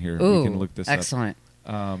smartphone here. Ooh, we can look this excellent.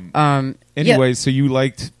 up. Anyway, so you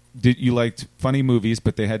liked funny movies,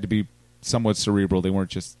 but they had to be somewhat cerebral. They weren't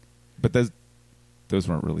just, but those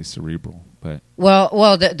weren't really cerebral. But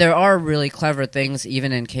Well, there are really clever things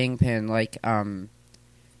even in Kingpin, like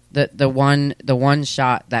the one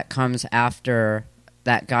shot that comes after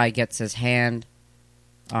that guy gets his hand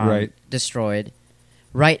Right. destroyed.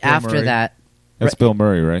 Right Bill after Murray. that, that's Bill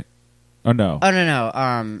Murray, right? Oh no,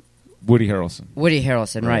 no, Woody Harrelson. Woody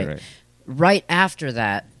Harrelson, right. Right. Right after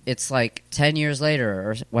that, it's like 10 years later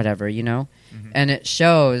or whatever, you know? Mhm. And it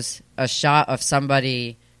shows a shot of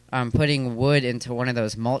somebody putting wood into one of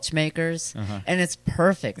those mulch makers, Uh-huh. and it's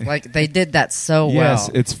perfect. Like, they did that so Yes,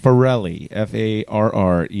 well. it's Farrelly.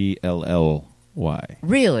 Farrelly.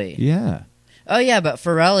 Really? Yeah. Oh, yeah, but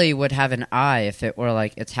Farrelly would have an I if it were,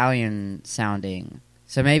 like, Italian sounding.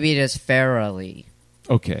 So maybe it is Farrelly.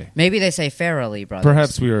 Okay. Maybe they say Farrelly brothers.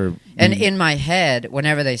 Perhaps we are. And in my head,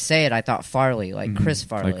 whenever they say it, I thought Farley, like Chris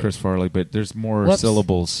Farley. like Chris Farley, but there's more Whoops.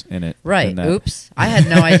 syllables in it. Right. than that. Oops. I had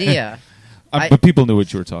no idea. But people knew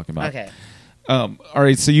what you were talking about. Okay. All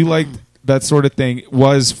right, so you liked that sort of thing.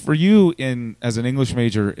 Was for you as an English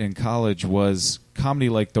major in college, was comedy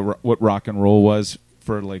like what rock and roll was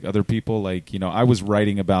for like other people? Like, you know, I was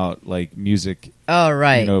writing about like music, Oh,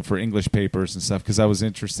 right. you know, for English papers and stuff because I was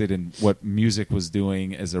interested in what music was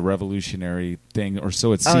doing as a revolutionary thing, or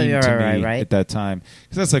so it seemed to me right. at that time.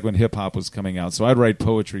 Because that's like when hip hop was coming out. So I'd write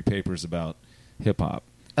poetry papers about hip hop.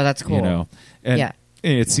 Oh, that's cool. You know, and Yeah.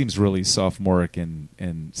 it seems really sophomoric and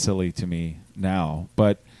silly to me now.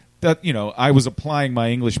 But that, you know, I was applying my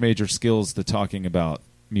English major skills to talking about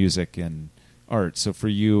music and art. So for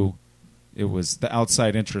you, it was the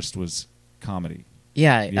outside interest was comedy.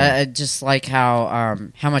 Yeah, Yeah. just like how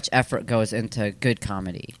much effort goes into good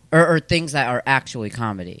comedy, or things that are actually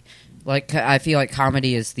comedy. Like I feel like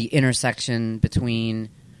comedy is the intersection between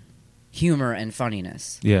humor and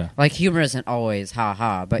funniness. Yeah, Like humor isn't always ha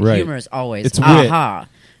ha, but Right. humor is always It's wit. aha.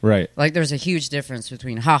 right. Like there's a huge difference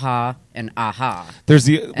between ha ha and aha. There's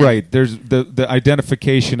There's the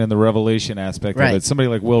identification and the revelation aspect of Right. it. Somebody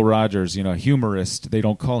like Will Rogers, you know, a humorist. They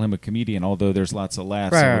don't call him a comedian, although there's lots of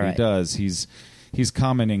laughs in what Right. he does. He's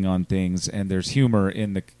commenting on things, and there's humor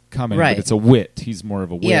in the comment, Right. but it's a wit. He's more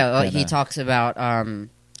of a wit. Yeah, like than he a- talks about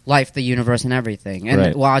life, the universe, and everything, and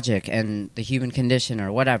Right. logic, and the human condition,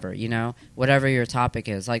 or whatever, you know? Whatever your topic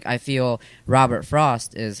is. Like, I feel Robert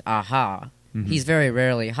Frost is aha. Mhm. He's very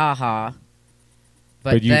rarely ha-ha.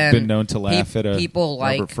 But you've then been known to laugh at a people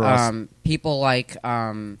Robert like Frost. people like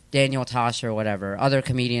Daniel Tosh or whatever. Other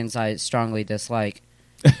comedians I strongly dislike.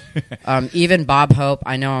 Even Bob Hope.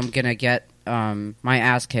 I know I'm gonna get my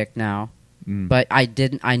ass kicked now, Mm. but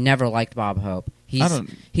I never liked Bob Hope. I don't-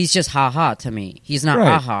 He's just ha-ha to me. He's not Right.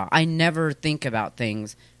 aha. I never think about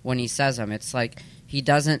things when he says them. It's like he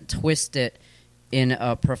doesn't twist it in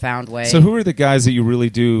a profound way. So who are the guys that you really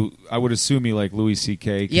do? I would assume you like Louis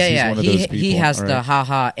C.K. 'cause he's one of those people. He has All the right.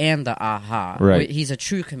 ha-ha and the aha. Right. He's a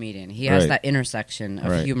true comedian. He has Right. that intersection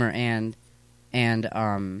of Right. humor and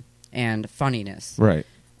funniness. Right.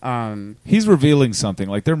 Um, He's revealing something.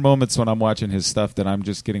 Like there are moments when I'm watching his stuff that I'm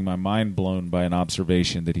just getting my mind blown by an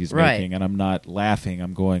observation that he's Right. making, and I'm not laughing.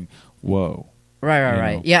 I'm going, "Whoa!" right.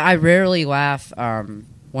 You know. Yeah, I rarely laugh.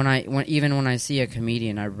 When I see a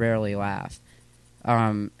comedian, I rarely laugh.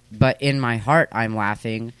 But in my heart, I'm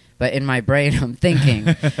laughing. But in my brain, I'm thinking.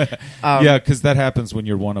 Yeah, because that happens when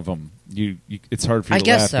you're one of them. You it's hard for you I to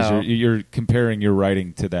guess laugh so. you're comparing your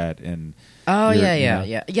writing to that, and Oh You're- yeah, you yeah, know.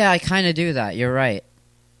 yeah, yeah. I kind of do that. You're right.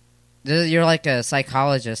 You're like a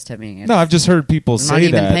psychologist to me. No, I've just heard people I'm say not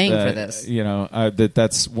even that. paying that, for this. You know,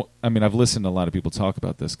 that's. I mean, I've listened to a lot of people talk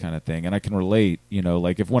about this kind of thing, and I can relate. You know,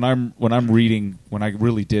 like when I'm reading, when I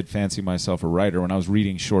really did fancy myself a writer, when I was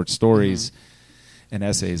reading short stories and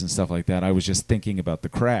essays and stuff like that, I was just thinking about the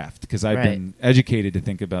craft because I've been educated to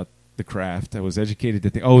think about the craft. I was educated to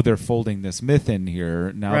think, oh, they're folding this myth in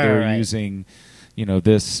here. Now they're using, you know,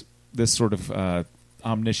 this sort of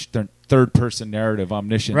omniscient third-person narrative,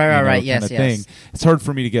 omniscient kind of thing. It's hard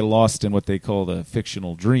for me to get lost in what they call the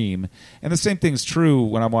fictional dream. And the same thing's true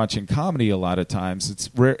when I'm watching comedy a lot of times. It's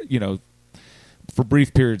rare, you know, for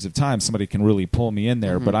brief periods of time, somebody can really pull me in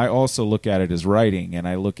there. But I also look at it as writing, and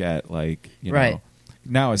I look at, like, you know,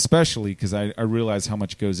 now especially because I realize how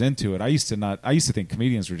much goes into it. I used to think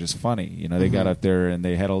comedians were just funny. You know, they got up there and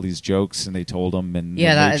they had all these jokes and they told them and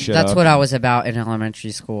that's what I was about in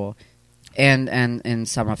elementary school. And in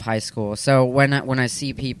some of high school. So when I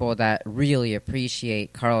see people that really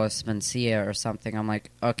appreciate Carlos Mencia or something, I'm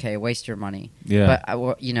like, okay, waste your money. Yeah.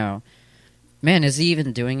 But you know, man, is he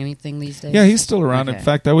even doing anything these days? Yeah, he's still around. Okay. In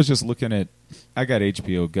fact, I was just looking at. I got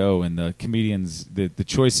HBO Go, and the comedians, the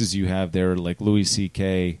choices you have there, like Louis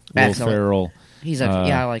C.K., Will Ferrell. He's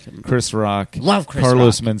I like him. Chris Rock, love Chris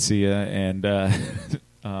Carlos Rock. Mencia, and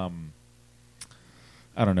I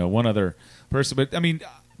don't know, one other person, but I mean.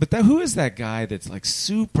 But who is that guy that's like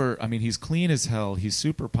super? I mean, he's clean as hell. He's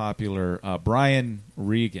super popular. Brian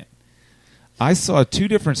Regan. I saw 2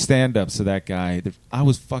 different stand-ups of that guy. I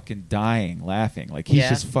was fucking dying laughing. Like, he's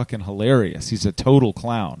just fucking hilarious. He's a total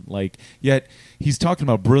clown. Like, yet he's talking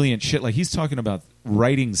about brilliant shit. Like, he's talking about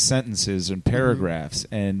writing sentences and paragraphs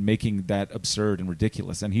and making that absurd and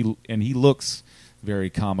ridiculous. And he looks very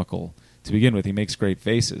comical. To begin with, he makes great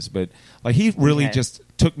faces, but like he really just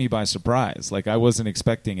took me by surprise. Like I wasn't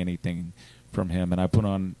expecting anything from him, and I put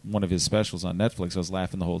on one of his specials on Netflix. I was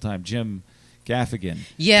laughing the whole time. Jim Gaffigan.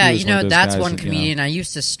 Yeah, you know, that's one comedian I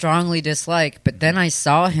used to strongly dislike, but then I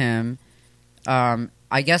saw him.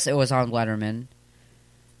 I guess it was on Letterman.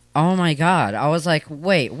 Oh my God! I was like,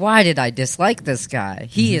 wait, why did I dislike this guy?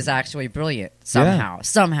 He is actually brilliant somehow.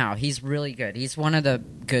 Somehow, he's really good. He's one of the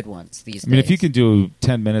good ones these days. I mean, if you can do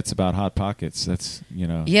 10 minutes about Hot Pockets, that's, you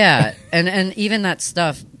know. Yeah, and even that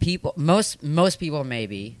stuff, most people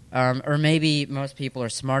maybe, or maybe most people are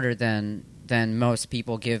smarter than most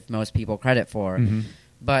people give most people credit for,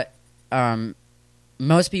 but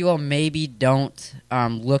most people maybe don't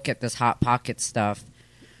look at this Hot Pockets stuff.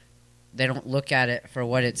 They don't look at it for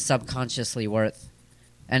what it's subconsciously worth.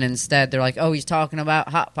 And instead, they're like, oh, he's talking about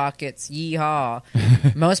Hot Pockets, yeehaw.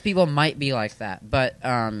 Most people might be like that. But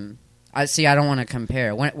I don't want to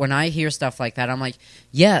compare. When I hear stuff like that, I'm like,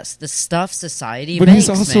 yes, the stuff society but makes, he's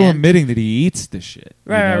also admitting that he eats the shit.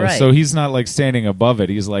 Right. So he's not like standing above it.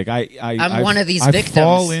 He's like, I'm one of these victims. I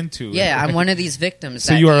fall into it. Yeah, I'm one of these victims.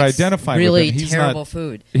 So that you are eats identifying really with him. He's terrible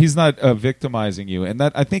food. He's not victimizing you. And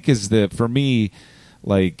that, I think, is for me,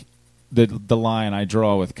 like, the line I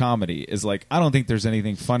draw with comedy is like, I don't think there's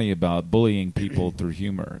anything funny about bullying people through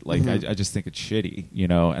humor. Like I just think it's shitty, you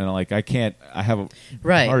know, and like I have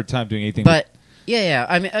a hard time doing anything. But yeah,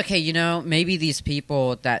 I mean, okay, you know, maybe these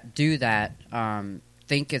people that do that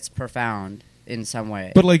think it's profound in some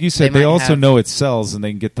way. But like you said, they also know it sells, and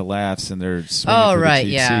they can get the laughs, and they're swinging through the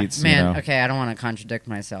cheap seats, man. You know? Okay, I don't want to contradict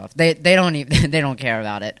myself. They don't even they don't care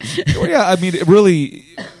about it. Well, yeah, I mean, it really,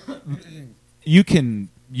 you can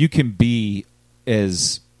be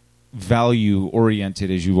as value oriented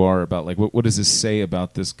as you are about like what does this say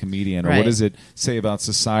about this comedian, or what does it say about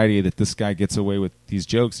society that this guy gets away with these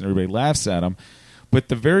jokes and everybody laughs at him. But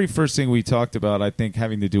the very first thing we talked about, I think,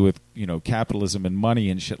 having to do with, you know, capitalism and money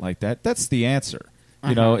and shit like that, that's the answer.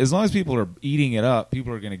 You know, as long as people are eating it up,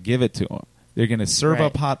 people are going to give it to them. They're going to serve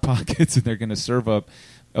up Hot Pockets, and they're going to serve up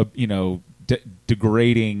you know,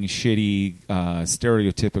 degrading, shitty,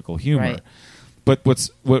 stereotypical humor. But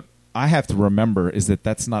what I have to remember is that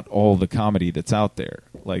that's not all the comedy that's out there.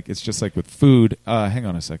 Like, it's just like with food. Hang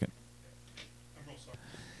on a second.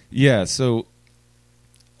 Yeah, so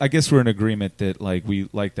I guess we're in agreement that like we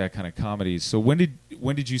like that kind of comedy. So when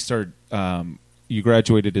did you start? You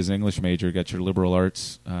graduated as an English major, got your liberal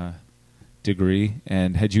arts degree,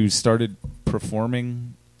 and had you started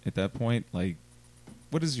performing at that point? Like,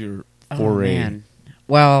 what is your foray? Oh, man.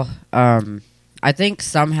 Well, I think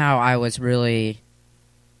somehow I was really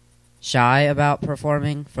shy about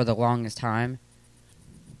performing for the longest time.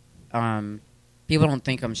 People don't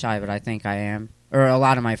think I'm shy, but I think I am. Or a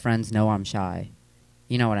lot of my friends know I'm shy.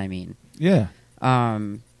 You know what I mean? Yeah.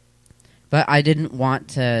 But I didn't want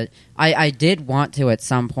to. I did want to at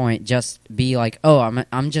some point just be like, oh,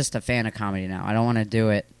 I'm just a fan of comedy now. I don't want to do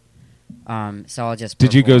it So I'll just.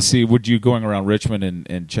 Did you go perform. see? Would you going around Richmond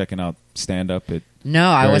and checking out stand up at? No,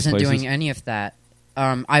 I various wasn't places? doing any of that.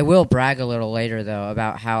 I will brag a little later though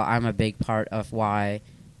about how I'm a big part of why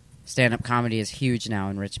stand-up comedy is huge now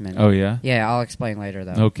in Richmond. Oh yeah. Yeah, I'll explain later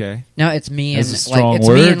though. Okay. No, it's me and Those are strong it's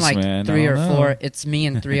me and words, like man. three I or don't know. four. It's me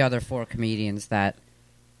and three other four comedians that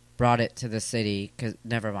brought it to the city. Cause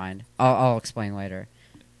never mind, I'll explain later.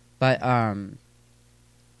 But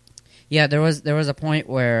yeah, there was a point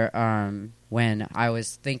where when I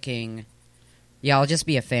was thinking, yeah, I'll just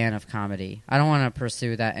be a fan of comedy. I don't want to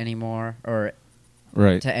pursue that anymore, or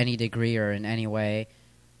Right. to any degree or in any way.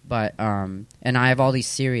 But and I have all these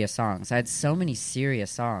serious songs. I had so many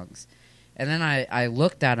serious songs, and then I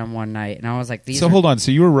looked at them one night and I was like, "These." So are hold on.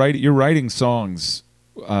 So you're writing songs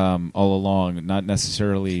all along, not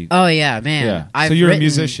necessarily. Oh yeah, man. yeah. I've So you're a written-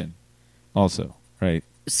 musician, also, right?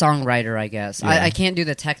 songwriter, I guess. Yeah. I can't do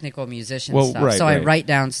the technical musician Well, stuff, right, so I right. write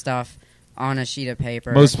down stuff on a sheet of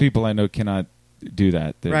paper. Most people I know cannot do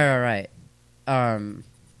that. Right. And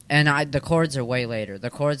the chords are way later. The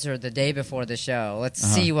chords are the day before the show. Let's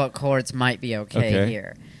Uh-huh. see what chords might be okay Okay.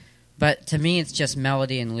 here. But to me, it's just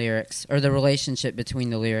melody and lyrics, or the relationship between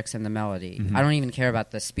the lyrics and the melody. Mhm. I don't even care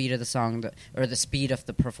about the speed of the song, or the speed of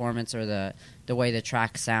the performance, or the way the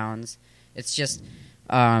track sounds. It's just,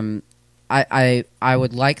 I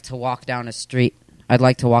would like to walk down a street. I'd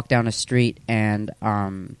like to walk down a street and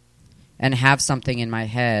have something in my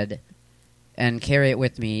head and carry it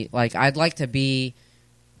with me. Like, I'd like to be,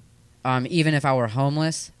 even if I were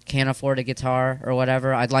homeless, can't afford a guitar or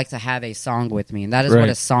whatever, I'd like to have a song with me. And that is Right. what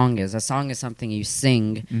a song is. A song is something you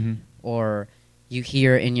sing Mm-hmm. or you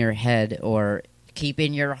hear in your head or keep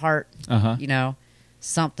in your heart, Uh-huh. you know,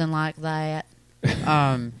 something like that.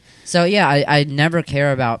 So, yeah, I never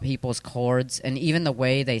care about people's chords and even the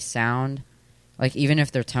way they sound. Like, even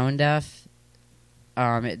if they're tone deaf,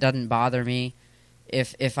 it doesn't bother me.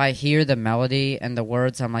 If I hear the melody and the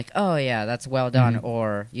words, I'm like, oh yeah, that's well done, Mhm.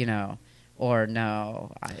 or or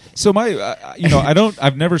no. So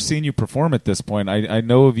I've never seen you perform at this point. I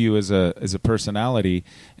know of you as a personality,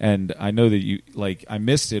 and I know that you I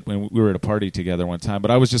missed it when we were at a party together one time. But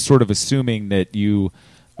I was just sort of assuming that you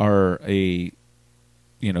are the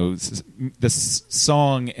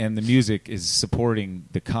song and the music is supporting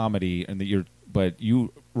the comedy, and that but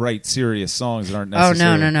you write serious songs that aren't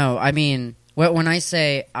necessarily. Oh no. I mean, when I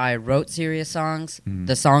say I wrote serious songs, Mhm.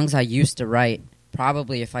 the songs I used to write,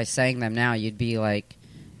 probably if I sang them now, you'd be like,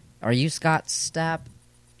 "Are you Scott Stapp?"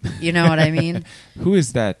 You know what I mean? Who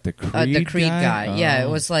is that? The Creed The Creed guy. Yeah, it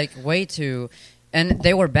Oh. was like way too, and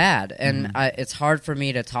they were bad. And Mhm. it's hard for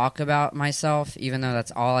me to talk about myself, even though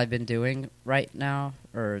that's all I've been doing right now,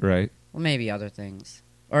 or Right. well, maybe other things,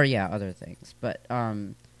 or yeah, other things. But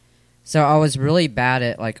so I was really bad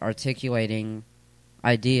at articulating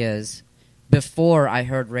ideas before I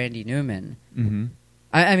heard Randy Newman. Mm-hmm.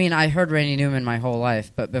 I mean, I heard Randy Newman my whole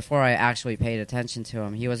life, but before I actually paid attention to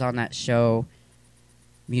him, he was on that show,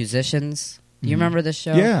 Musicians. Do you Mhm. remember this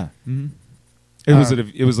show? Yeah. Mm-hmm.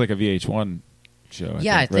 It was like a VH1 show.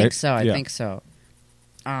 I think right? so. I Yeah. think so.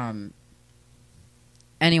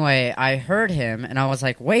 Anyway, I heard him, and I was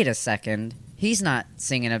like, wait a second. He's not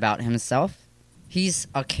singing about himself. He's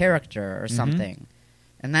a character or Mhm. something.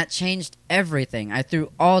 And that changed everything. I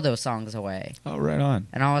threw all those songs away. Oh, right on.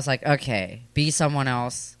 And I was like, okay, be someone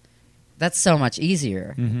else. That's so much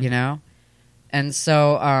easier, Mhm. you know? And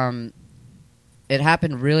so it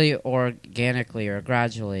happened really organically or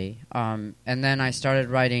gradually. And then I started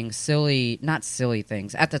writing not silly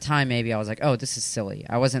things. At the time, maybe I was like, oh, this is silly.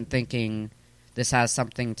 I wasn't thinking this has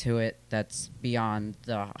something to it that's beyond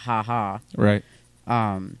the ha-ha. Right.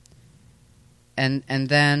 And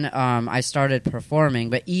then I started performing.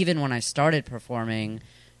 But even when I started performing,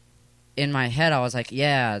 in my head I was like,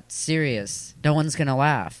 yeah, it's serious. No one's going to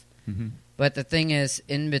laugh. Mm-hmm. But the thing is,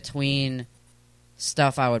 in between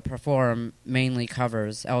stuff I would perform, mainly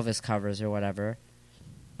covers, Elvis covers or whatever,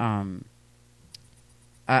 I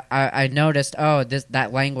noticed, that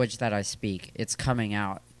language that I speak, it's coming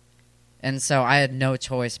out. And so I had no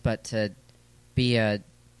choice but to be a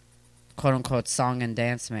quote-unquote song and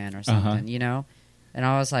dance man or something, you know? And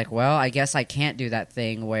I was like, well, I guess I can't do that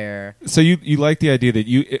thing where... So you like the idea that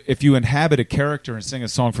if you inhabit a character and sing a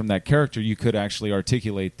song from that character, you could actually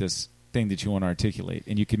articulate this thing that you want to articulate,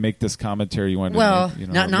 and you can make this commentary you want to make,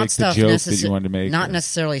 not make stuff the joke that you want to make. Not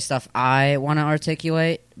necessarily stuff I want to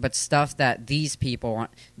articulate, but stuff that these people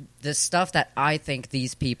want. The stuff that I think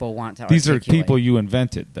these people want to These articulate. are people you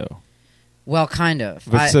invented, though. Well, kind of.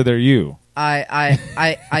 But so they're you. I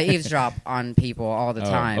eavesdrop on people all the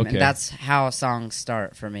time, okay. and that's how songs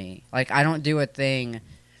start for me. Like, I don't do a thing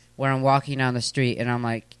where I'm walking down the street and I'm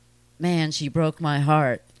like, man, she broke my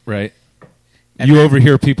heart. Right. And you then-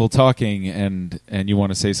 overhear people talking, and you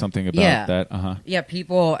want to say something about that. Uh-huh. Yeah,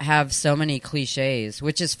 people have so many cliches,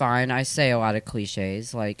 which is fine. I say a lot of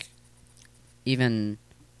cliches, like even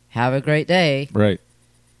have a great day. Right.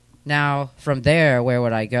 Now, from there, where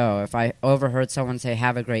would I go? If I overheard someone say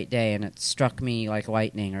have a great day and it struck me like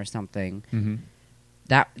lightning or something, Mm-hmm.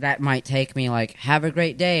 that might take me like have a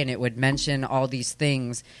great day, and it would mention all these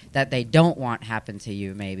things that they don't want happen to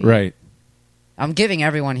you, maybe. Right. I'm giving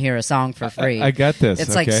everyone here a song for free. I got this. It's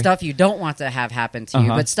okay. like stuff you don't want to have happen to you,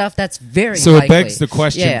 Uh-huh. but stuff that's very So likely. it begs the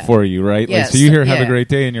question Yeah. for you, right? Yeah, Like, so you hear "Have yeah. a great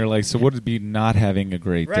day," and you're like, "So what would be not having a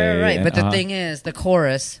great Right, day?" right. And, But the thing is, the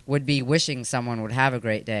chorus would be wishing someone would have a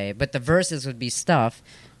great day, but the verses would be stuff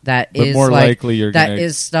that But is more like, likely you're that gonna-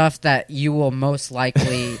 is stuff that you will most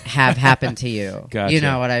likely have happen to you. Gotcha. You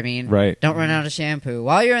know what I mean? Right. Don't run out of shampoo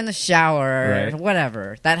while you're in the shower, Right.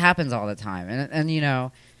 whatever. That happens all the time, and you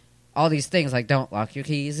know. All these things like don't lock your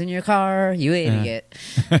keys in your car, you idiot.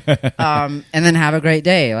 And then have a great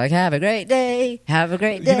day. Like have a great day, have a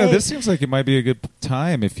great day. You know, this seems like it might be a good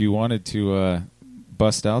time if you wanted to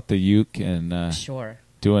bust out the uke and Sure.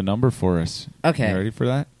 do a number for us. Okay. You ready for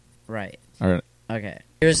that? Right. All right. Okay.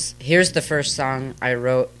 Here's the first song I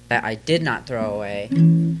wrote that I did not throw away.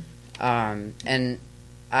 And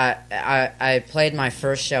I played my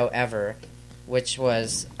first show ever, which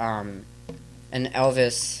was an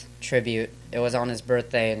Elvis tribute. It was on his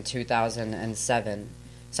birthday in 2007.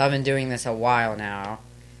 So I've been doing this a while now.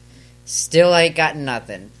 Still ain't got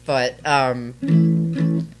nothing. But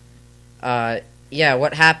yeah,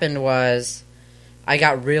 what happened was I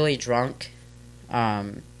got really drunk.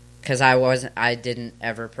 Because I didn't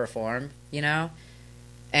ever perform, you know?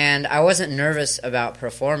 And I wasn't nervous about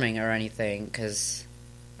performing or anything, because,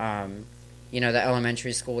 you know, the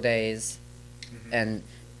elementary school days and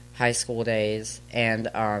high school days, and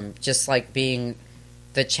just like being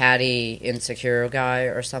the chatty, insecure guy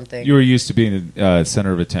or something. You were used to being the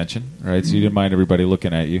center of attention, right? So you didn't mind everybody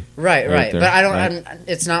looking at you. Right. there, But I don't. right?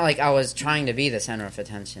 It's not like I was trying to be the center of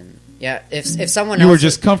attention. Yeah. If someone You else were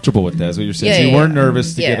just comfortable with that, is what you're saying. Yeah, So you yeah, weren't yeah.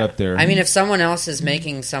 nervous to Yeah. get up there. I mean, if someone else is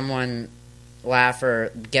making someone laugh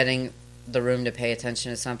or getting the room to pay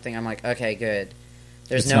attention to something, I'm like, okay, good.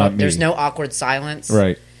 It's not me. There's no awkward silence.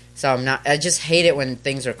 Right. So I'm not. I just hate it when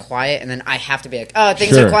things are quiet, and then I have to be like, oh,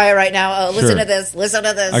 things Sure. are quiet right now. Oh, listen Sure. to this. Listen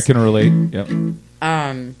to this. I can relate. Yep.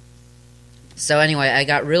 So anyway, I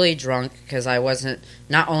got really drunk because I wasn't.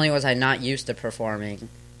 Not only was I not used to performing,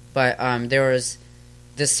 but there was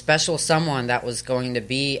this special someone that was going to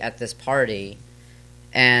be at this party,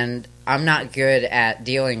 and I'm not good at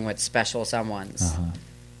dealing with special someones. Uh-huh.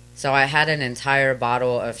 So I had an entire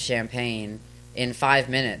bottle of champagne in 5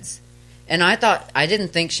 minutes. And I didn't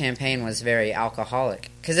think champagne was very alcoholic,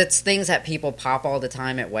 because it's things that people pop all the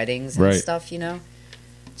time at weddings and Right. stuff, you know?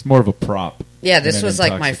 It's more of a prop. Yeah, than this an was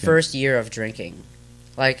like my intoxicant. first year of drinking.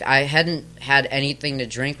 Like, I hadn't had anything to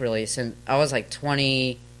drink really since I was like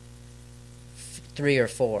 23 or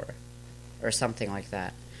 4 or something like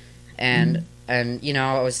that. And you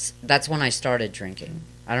know, that's when I started drinking.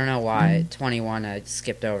 I don't know why. 21, I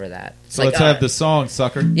skipped over that. It's So like, let's have the song,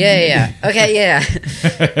 sucker. Yeah. Okay, yeah.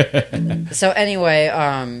 So anyway,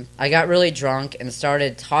 I got really drunk and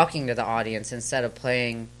started talking to the audience instead of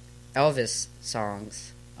playing Elvis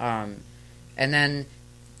songs. And then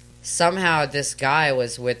somehow this guy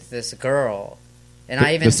was with this girl, and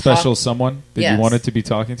I even the special someone that Yes. you wanted to be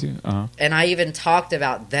talking to. Uh-huh. and I even talked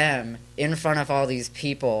about them in front of all these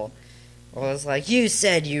people. I was like, you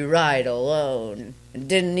said you ride alone and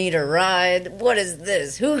didn't need a ride. What is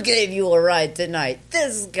this? Who gave you a ride tonight?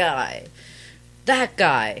 This guy. That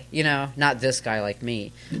guy. You know, not this guy like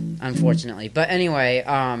me, unfortunately. But anyway,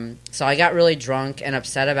 so I got really drunk and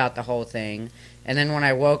upset about the whole thing. And then when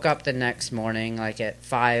I woke up the next morning, like at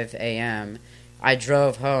 5 a.m., I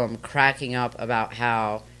drove home cracking up about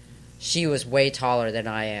how she was way taller than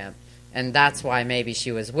I am. And that's why maybe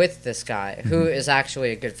she was with this guy, who is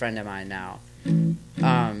actually a good friend of mine now.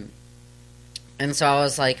 And so I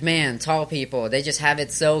was like, man, tall people, they just have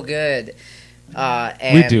it so good.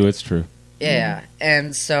 And We do, it's true. Yeah.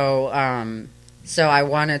 And so, so I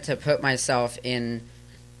wanted to put myself in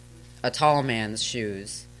a tall man's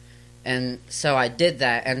shoes. And so I did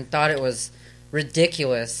that and thought it was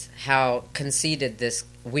ridiculous how conceited this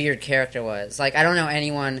weird character was. Like, I don't know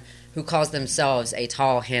anyone who calls themselves a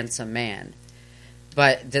tall, handsome man.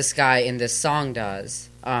 But this guy in this song does.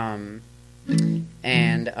 And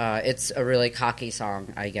it's a really cocky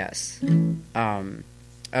song, I guess.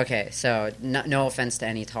 Okay, so no offense to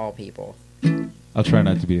any tall people. I'll try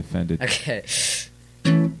not to be offended. Okay.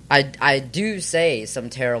 I do say some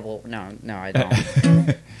terrible... No, I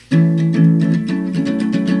don't.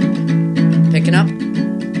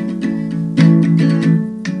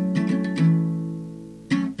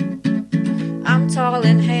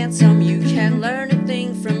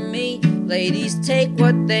 ladies take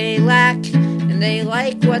what they lack, and they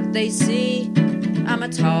like what they see. I'm a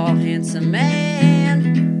tall, handsome man.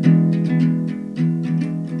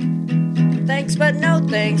 Thanks, but no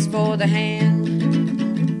thanks for the hand.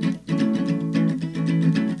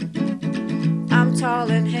 I'm tall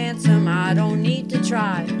and handsome, I don't need to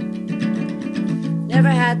try. Never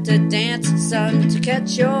had to dance, son, to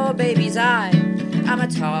catch your baby's eye. I'm a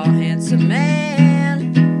tall, handsome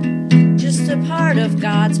man, just a part of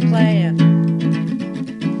God's plan.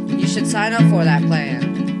 You should sign up for that plan.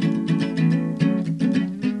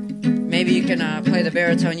 Maybe you can play the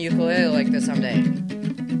baritone ukulele like this someday.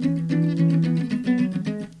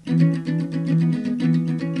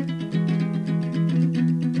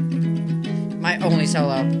 My only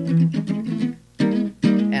solo.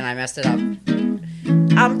 And I messed it up.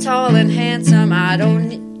 I'm tall and handsome, I don't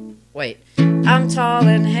need... Wait. I'm tall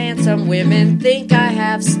and handsome, women think I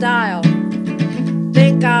have style.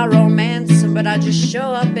 Think I romance them, but I just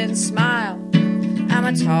show up and smile. I'm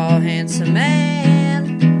a tall, handsome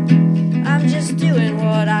man. I'm just doing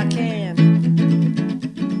what I can.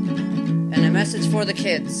 And a message for the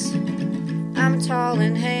kids. I'm tall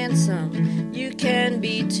and handsome, you can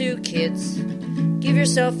be too, kids. Give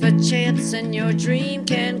yourself a chance and your dream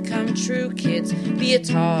can come true, kids. Be a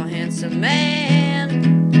tall, handsome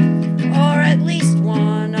man, or at least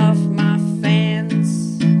one of my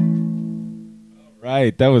fans.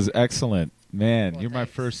 Right, that was excellent. Man, Well, you're my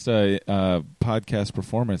thanks. first podcast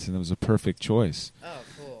performance, and it was a perfect choice. Oh,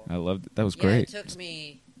 cool. I loved it. That was Yeah, great. it took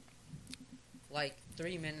me like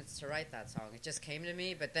 3 minutes to write that song. It just came to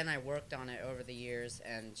me, but then I worked on it over the years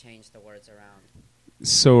and changed the words around.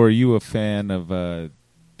 So are you a fan of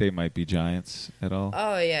They Might Be Giants at all?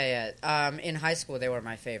 Oh, yeah. In high school, they were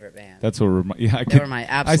my favorite band. That's what I They were my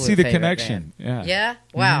absolute I see the favorite connection. band. Yeah. Yeah?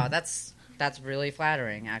 Wow, Mhm. that's really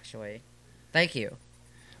flattering, actually. Thank you.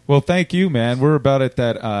 Well, thank you, man. We're about at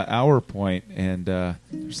that hour point, and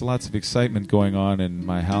there's lots of excitement going on in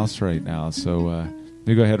my house right now. So let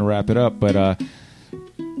me go ahead and wrap it up. But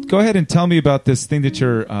go ahead and tell me about this thing that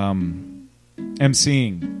you're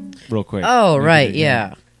emceeing real quick. Oh, Maybe right, that,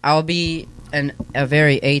 yeah. I'll be a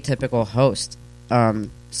very atypical host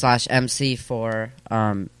slash MC for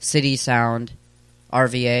City Sound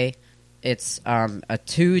RVA. It's a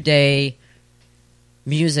 2-day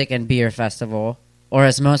music and beer festival, or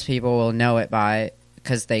as most people will know it by,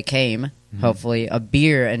 because they came, hopefully, a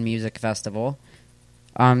beer and music festival.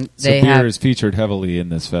 So They beer have is featured heavily in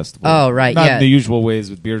this festival. Oh, right, Not yeah. in the usual ways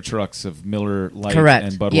with beer trucks of Miller Lite correct,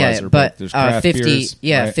 and Budweiser, yeah, but there's craft 50, beers.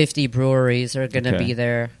 yeah, right? 50 breweries are going to Okay. be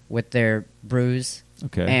there with their brews.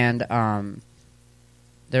 Okay. And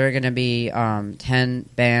there are going to be 10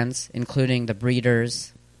 bands, including the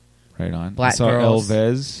Breeders, Right on. Black I saw Girls.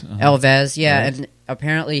 Elvez. Elvez, yeah, Right. and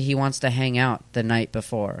apparently he wants to hang out the night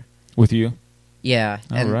before. With you? Yeah,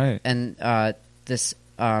 All and, right. and this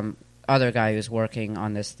other guy who's working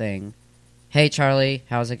on this thing. Hey, Charlie,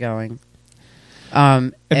 how's it going?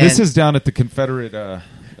 And this is down at the Confederate yeah,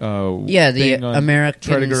 the thing on American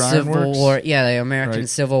Tredegar Civil Ironworks? War. Yeah, the American Right.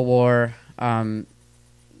 Civil War.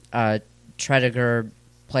 Tredegar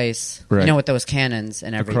place. Right. You know, with those cannons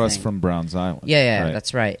and everything. across from Browns Island. Yeah, Right.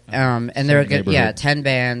 that's right. Same And there are good, yeah, neighborhood. 10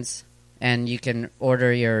 bands, and you can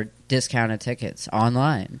order your discounted tickets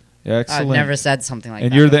online. Yeah, excellent. I've never said something like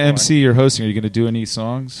and that. you're the before. MC, you're hosting. Are you going to do any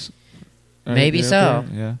songs? Maybe Anything so. out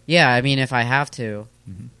there? Yeah. Yeah, I mean, if I have to,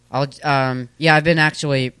 Mhm. I'll. Yeah, I've been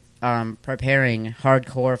actually preparing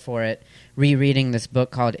hardcore for it, rereading this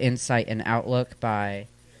book called Insight and Outlook by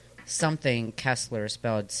something Kessler,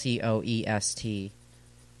 spelled Coest,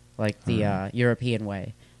 like the European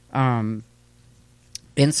way.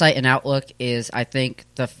 Insight and Outlook is, I think,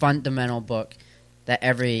 the fundamental book that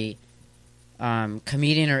every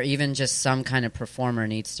comedian or even just some kind of performer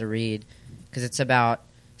needs to read, because it's about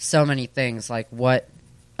so many things, like what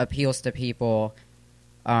appeals to people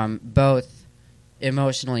both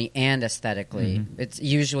emotionally and aesthetically. Mhm. It's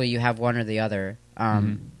usually you have one or the other,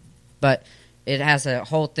 Mhm. but it has a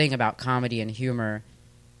whole thing about comedy and humor,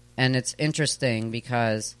 and it's interesting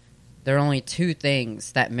because there are only two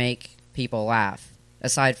things that make people laugh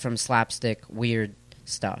aside from slapstick weird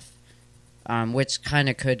stuff, which kind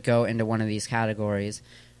of could go into one of these categories.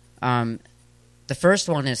 The first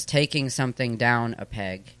one is taking something down a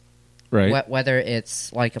peg, Right. whether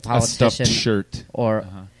it's like a a politician stuffed shirt. or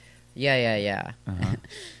Uh-huh. yeah.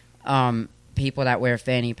 Uh-huh. People that wear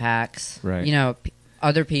fanny packs, Right. You know,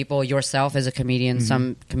 other people, yourself as a comedian. Mhm.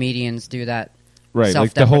 Some comedians do that. Right,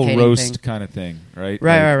 like the whole self-deprecating roast thing. kind of thing, right?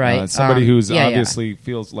 Right, Like, right. somebody who's yeah. obviously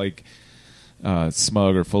feels like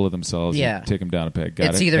smug or full of themselves, you Yeah. take them down a peg. Got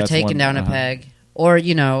It's it? either That's taking one- down a uh-huh. peg Or,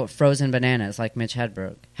 frozen bananas like Mitch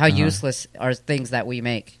Hedberg. How Uh-huh. useless are things that we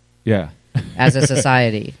make Yeah. as a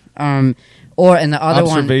society? Or in the other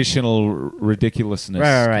one, Observational ridiculousness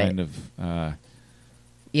Right. kind of.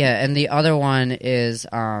 yeah, and the other one is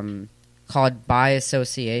called by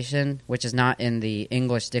association, which is not in the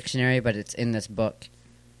English dictionary, but it's in this book.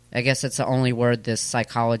 I guess it's the only word this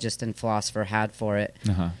psychologist and philosopher had for it.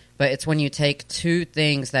 Uh-huh. But it's when you take two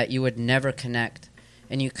things that you would never connect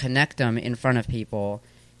and you connect them in front of people,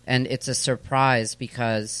 and it's a surprise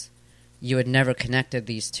because you had never connected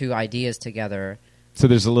these two ideas together. So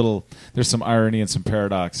there's some irony and some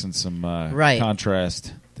paradox and some Right.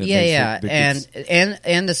 contrast. That Yeah, makes yeah, it- that gets-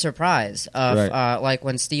 and the surprise of Right. like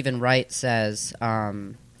when Stephen Wright says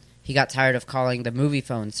he got tired of calling the movie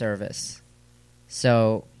phone service,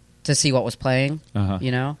 so to see what was playing,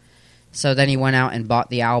 Uh-huh. So then he went out and bought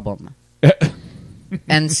the album.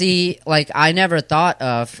 And see, like I never thought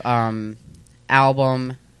of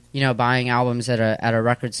album, buying albums at a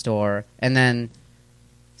record store and then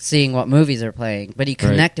seeing what movies are playing. But he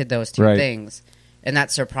connected those two Right. things, and that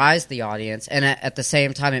surprised the audience. And at the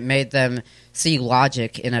same time, it made them see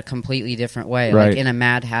logic in a completely different way, Right. like in a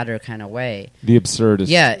Mad Hatter kind of way. The absurdist.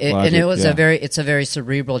 Yeah, and logic, it was yeah. it's a very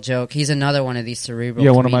cerebral joke. He's another one of these cerebral.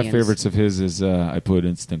 Yeah, one of my comedians. favorites of his is I put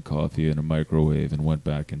instant coffee in a microwave and went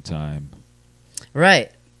back in time.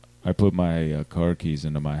 Right. I put my car keys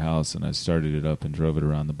into my house and I started it up and drove it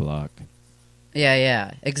around the block. Yeah,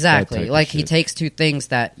 type exactly. of Like he shit. takes two things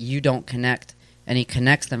that you don't connect, and he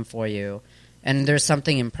connects them for you, and there's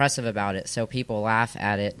something impressive about it. So people laugh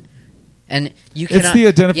at it, and you cannot. It's the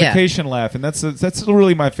identification laugh, and that's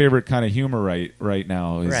really my favorite kind of humor right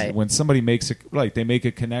now. Is Right. when somebody they make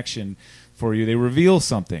a connection for you, they reveal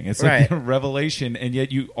something. It's like Right. a revelation, and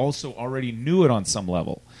yet you also already knew it on some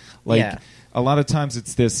level. Like Yeah. a lot of times,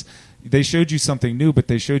 it's this. They showed you something new, but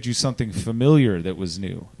they showed you something familiar that was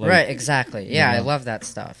new. Like, Right, exactly. Yeah, you I know? love that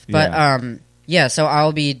stuff. But Yeah. so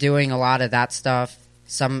I'll be doing a lot of that stuff.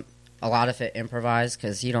 A lot of it improvised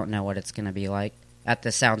because you don't know what it's going to be like at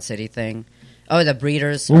the Sound City thing. Oh, the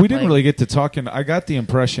Breeders. Well, are we didn't playing- really get to talking. I got the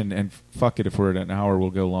impression, and fuck it, if we're at an hour, we'll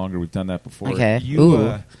go longer. We've done that before. Okay. You,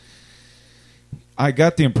 Ooh. I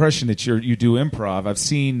got the impression that you do improv. I've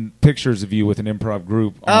seen pictures of you with an improv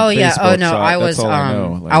group. On Oh yeah. Facebook, Oh no. so I that's was all I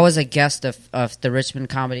know. Like, I was a guest of the Richmond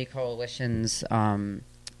Comedy Coalition's.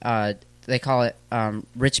 They call it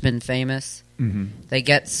Richmond Famous. mhm. They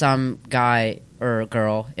get some guy or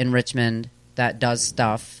girl in Richmond that does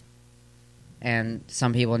stuff, and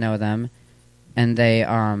some people know them, and they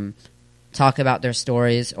talk about their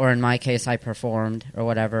stories, or in my case, I performed or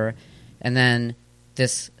whatever, and then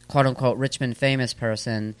this quote-unquote Richmond famous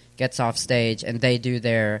person gets off stage, and they do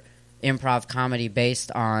their improv comedy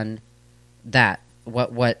based on that,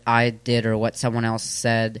 what I did or what someone else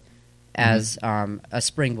said as a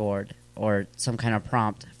springboard or some kind of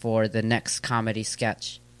prompt for the next comedy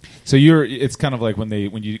sketch. So it's kind of like when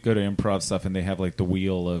you go to improv stuff and they have like the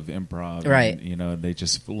wheel of improv, Right. And, they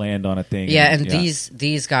just land on a thing. Yeah, and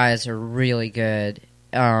these guys are really good,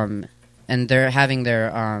 and they're having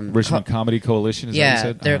their Richmond Comedy Coalition. Is that what you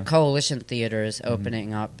said? their Uh-huh. coalition theater is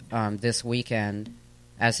opening up this weekend,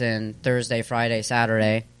 as in Thursday, Friday,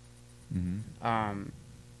 Saturday. Mhm.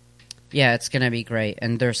 Yeah, it's gonna be great,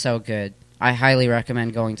 and they're so good. I highly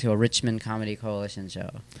recommend going to a Richmond Comedy Coalition show.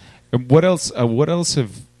 And what else?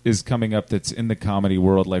 Is coming up that's in the comedy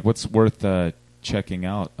world? Like, what's worth checking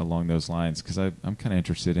out along those lines? Because I'm kind of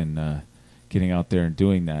interested in getting out there and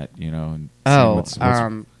doing that. And seeing what's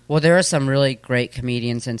Well, there are some really great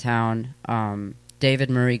comedians in town. David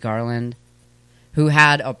Murray Garland, who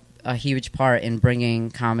had a huge part in bringing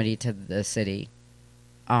comedy to the city.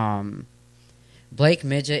 Blake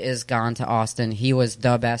Midget is gone to Austin. He was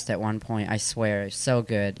the best at one point, I swear. So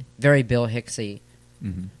good. Very Bill Hicksy.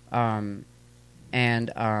 Mhm. And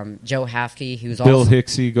Joe Hafke, who's Bill also...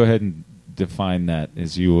 Hicksy. Go ahead and define that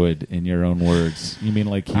as you would in your own words. You mean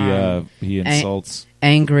like he insults?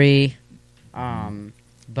 Angry,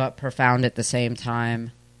 but profound at the same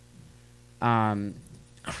time.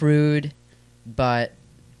 Crude, but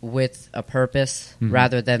with a purpose, Mhm.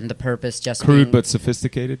 rather than the purpose just Crude being... but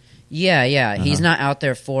sophisticated. Yeah. He's Uh-huh. not out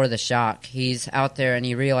there for the shock. He's out there and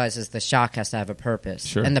he realizes the shock has to have a purpose.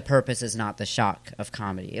 Sure. And the purpose is not the shock of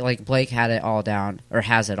comedy. Like, Blake had it all down, or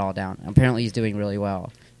has it all down. Apparently he's doing really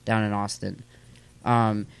well down in Austin.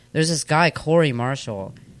 There's this guy, Corey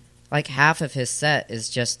Marshall. Like, half of his set is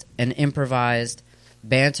just an improvised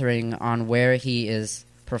bantering on where he is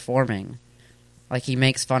performing. Like, he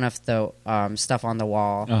makes fun of the stuff on the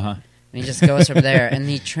wall. Uh-huh. And he just goes from there, and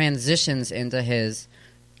he transitions into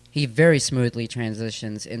he very smoothly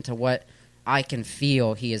transitions into what I can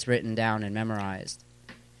feel he is written down and memorized.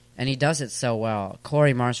 And he does it so well.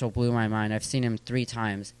 Corey Marshall blew my mind. I've seen him 3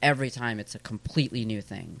 times. Every time it's a completely new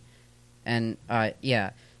thing. And,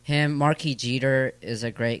 him, Marquis Jeter is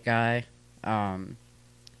a great guy. Man,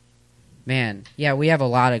 yeah, we have a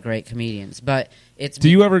lot of great comedians. But it's. Do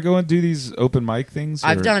you ever go and do these open mic things?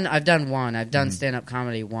 I've done one. I've done stand-up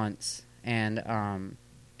comedy once. And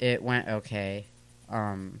it went okay.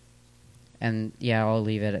 And, yeah, I'll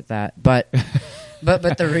leave it at that. But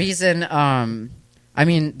the reason...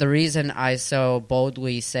 the reason I so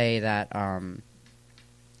boldly say that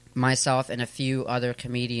myself and a few other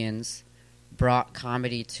comedians brought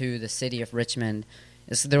comedy to the city of Richmond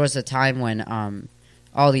is there was a time when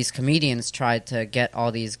all these comedians tried to get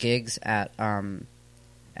all these gigs at the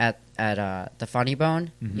Funny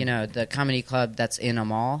Bone, the comedy club that's in a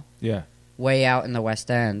mall, way out in the West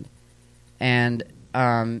End, and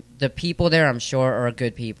the people there, I'm sure, are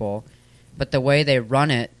good people, but the way they run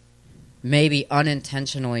it maybe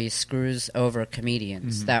unintentionally screws over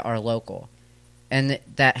comedians that are local. And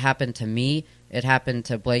that happened to me. It happened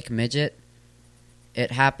to Blake Midget.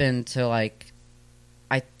 It happened to, I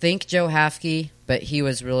think Joe Hafke, but he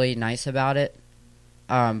was really nice about it.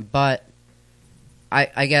 But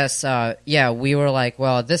I guess, we were like,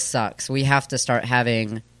 well, this sucks. We have to start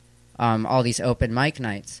having all these open mic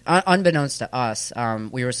nights. Unbeknownst to us,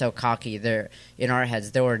 we were so cocky. In our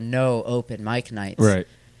heads, there were no open mic nights. Right.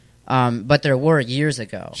 But there were years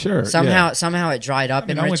ago. Sure. Somehow it dried up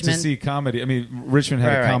in Richmond. I went to see comedy. I mean, Richmond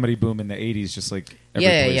had a comedy boom in the 80s, just like every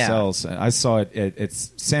place else. And I saw it at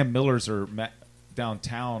Sam Miller's or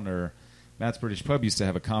downtown, or Matt's British Pub used to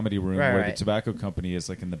have a comedy room where the tobacco company is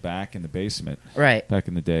in the back, in the basement. Right. Back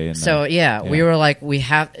in the day. And so, we were like,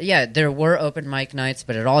 there were open mic nights,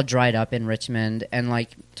 but it all dried up in Richmond. And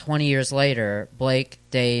 20 years later, Blake,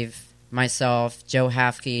 Dave, myself, Joe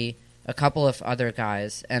Hafke, a couple of other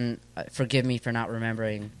guys, and forgive me for not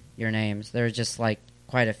remembering your names. There were just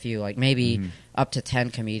quite a few, maybe up to 10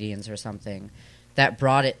 comedians or something, that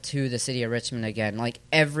brought it to the city of Richmond again.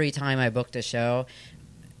 Every time I booked a show,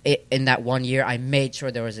 in that 1 year, I made sure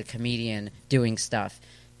there was a comedian doing stuff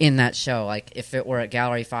in that show. If it were at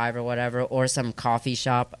Gallery 5 or whatever, or some coffee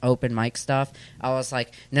shop open mic stuff, I was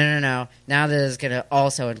like, no. Now this is going to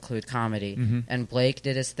also include comedy. And Blake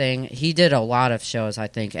did his thing. He did a lot of shows, I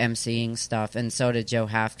think, emceeing stuff, and so did Joe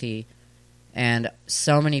Hafke. And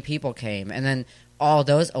so many people came. And then a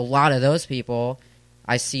lot of those people,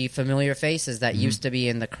 I see familiar faces that used to be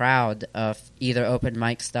in the crowd of either open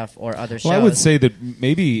mic stuff or other shows. Well, I would say that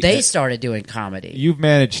maybe they started doing comedy. You've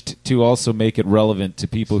managed to also make it relevant to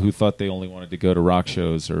people who thought they only wanted to go to rock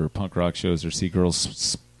shows or punk rock shows or see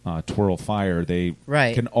girls twirl fire. They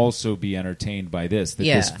can also be entertained by this. That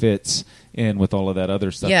this fits in with all of that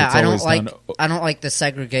other stuff. Yeah, that's I don't like the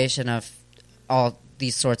segregation of all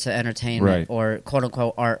these sorts of entertainment or quote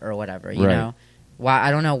unquote art or whatever. You know. Why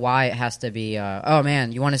I don't know why it has to be. Oh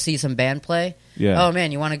man, you want to see some band play? Yeah. Oh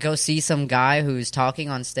man, you want to go see some guy who's talking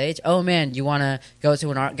on stage? Oh man, you want to go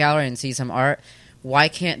to an art gallery and see some art? Why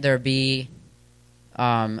can't there be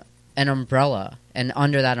an umbrella, and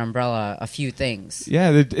under that umbrella, a few things?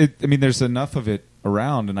 Yeah, I mean, there's enough of it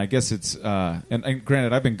around, and I guess it's. And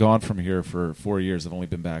granted, I've been gone from here for 4 years. I've only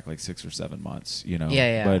been back 6 or 7 months.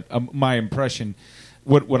 Yeah. But my impression.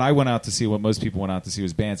 What I went out to see, what most people went out to see,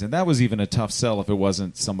 was bands, and that was even a tough sell if it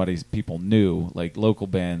wasn't somebody people knew. Local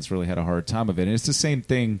bands really had a hard time of it, and it's the same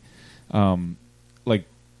thing.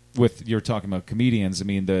 With you're talking about comedians. I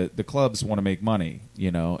mean, the clubs want to make money,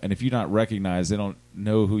 and if you're not recognized, they don't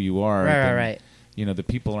know who you are. Right. The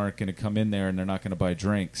people aren't going to come in there, and they're not going to buy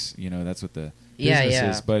drinks. That's what the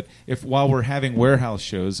business is. But while we're having warehouse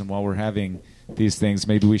shows and while we're having these things,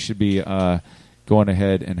 maybe we should be going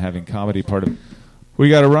ahead and having comedy part of. We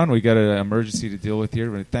got to run. We got an emergency to deal with here.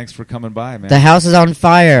 But thanks for coming by, man. The house is on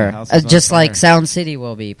fire, just like Sound City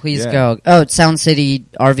will be. Please go. Oh, it's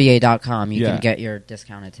SoundCityRVA.com. You can get your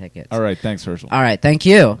discounted tickets. All right. Thanks, Herschel. All right. Thank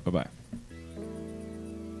you. Bye-bye.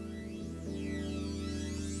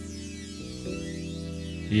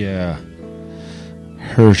 Yeah.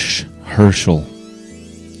 Herschel.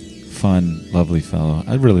 Fun, lovely fellow.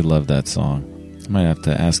 I really love that song. I might have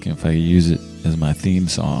to ask him if I could use it as my theme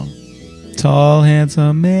song. Tall,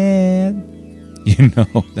 handsome man.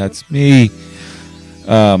 That's me.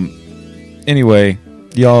 Anyway,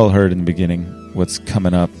 y'all heard in the beginning what's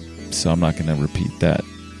coming up, so I'm not going to repeat that.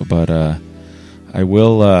 But I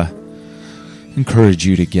will encourage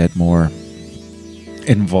you to get more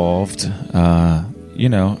involved. I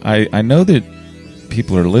know that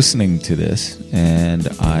people are listening to this, and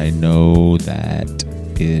I know that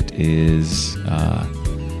it is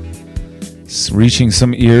reaching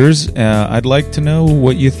some ears. I'd like to know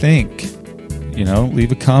what you think.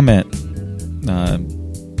 Leave a comment.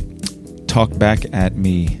 Talk back at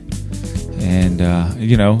me. And,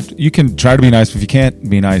 you can try to be nice, but if you can't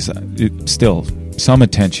be nice, still, some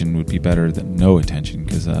attention would be better than no attention,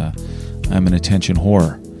 because I'm an attention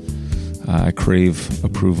whore. I crave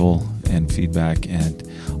approval and feedback, and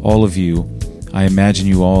all of you, I imagine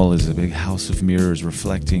you all as a big house of mirrors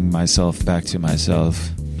reflecting myself back to myself.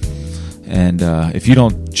 And if you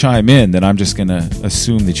don't chime in, then I'm just going to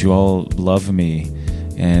assume that you all love me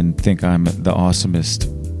and think I'm the awesomest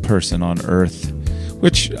person on earth,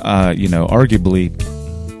 which, arguably,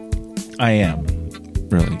 I am.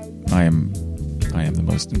 Really, I am the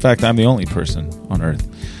most. In fact, I'm the only person on earth.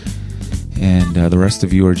 And the rest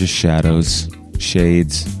of you are just shadows,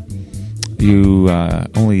 shades. You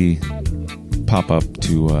only pop up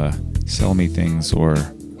to sell me things or,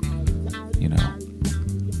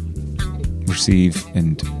 receive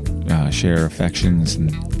and share affections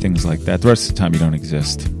and things like that. The rest of the time, you don't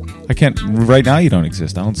exist. Right now, you don't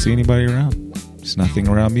exist. I don't see anybody around. There's nothing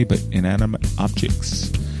around me but inanimate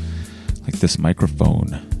objects, like this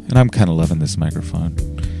microphone. And I'm kind of loving this microphone.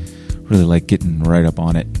 Really like getting right up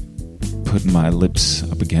on it, putting my lips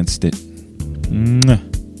up against it.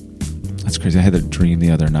 That's crazy. I had a dream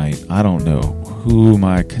the other night. I don't know who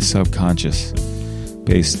my subconscious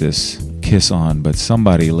based this kiss on, but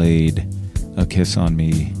somebody laid a kiss on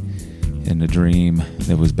me in a dream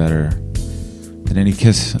that was better than any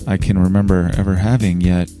kiss I can remember ever having,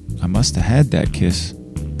 yet I must have had that kiss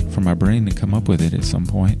for my brain to come up with it at some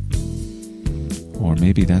point. Or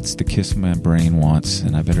maybe that's the kiss my brain wants,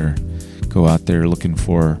 and I better go out there looking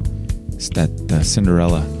for that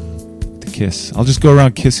Cinderella, the kiss. I'll just go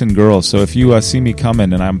around kissing girls, so if you see me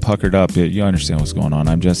coming and I'm puckered up, you understand what's going on.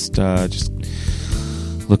 I'm just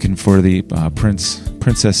looking for the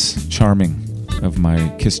Princess Charming of my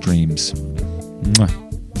kiss dreams. Mwah.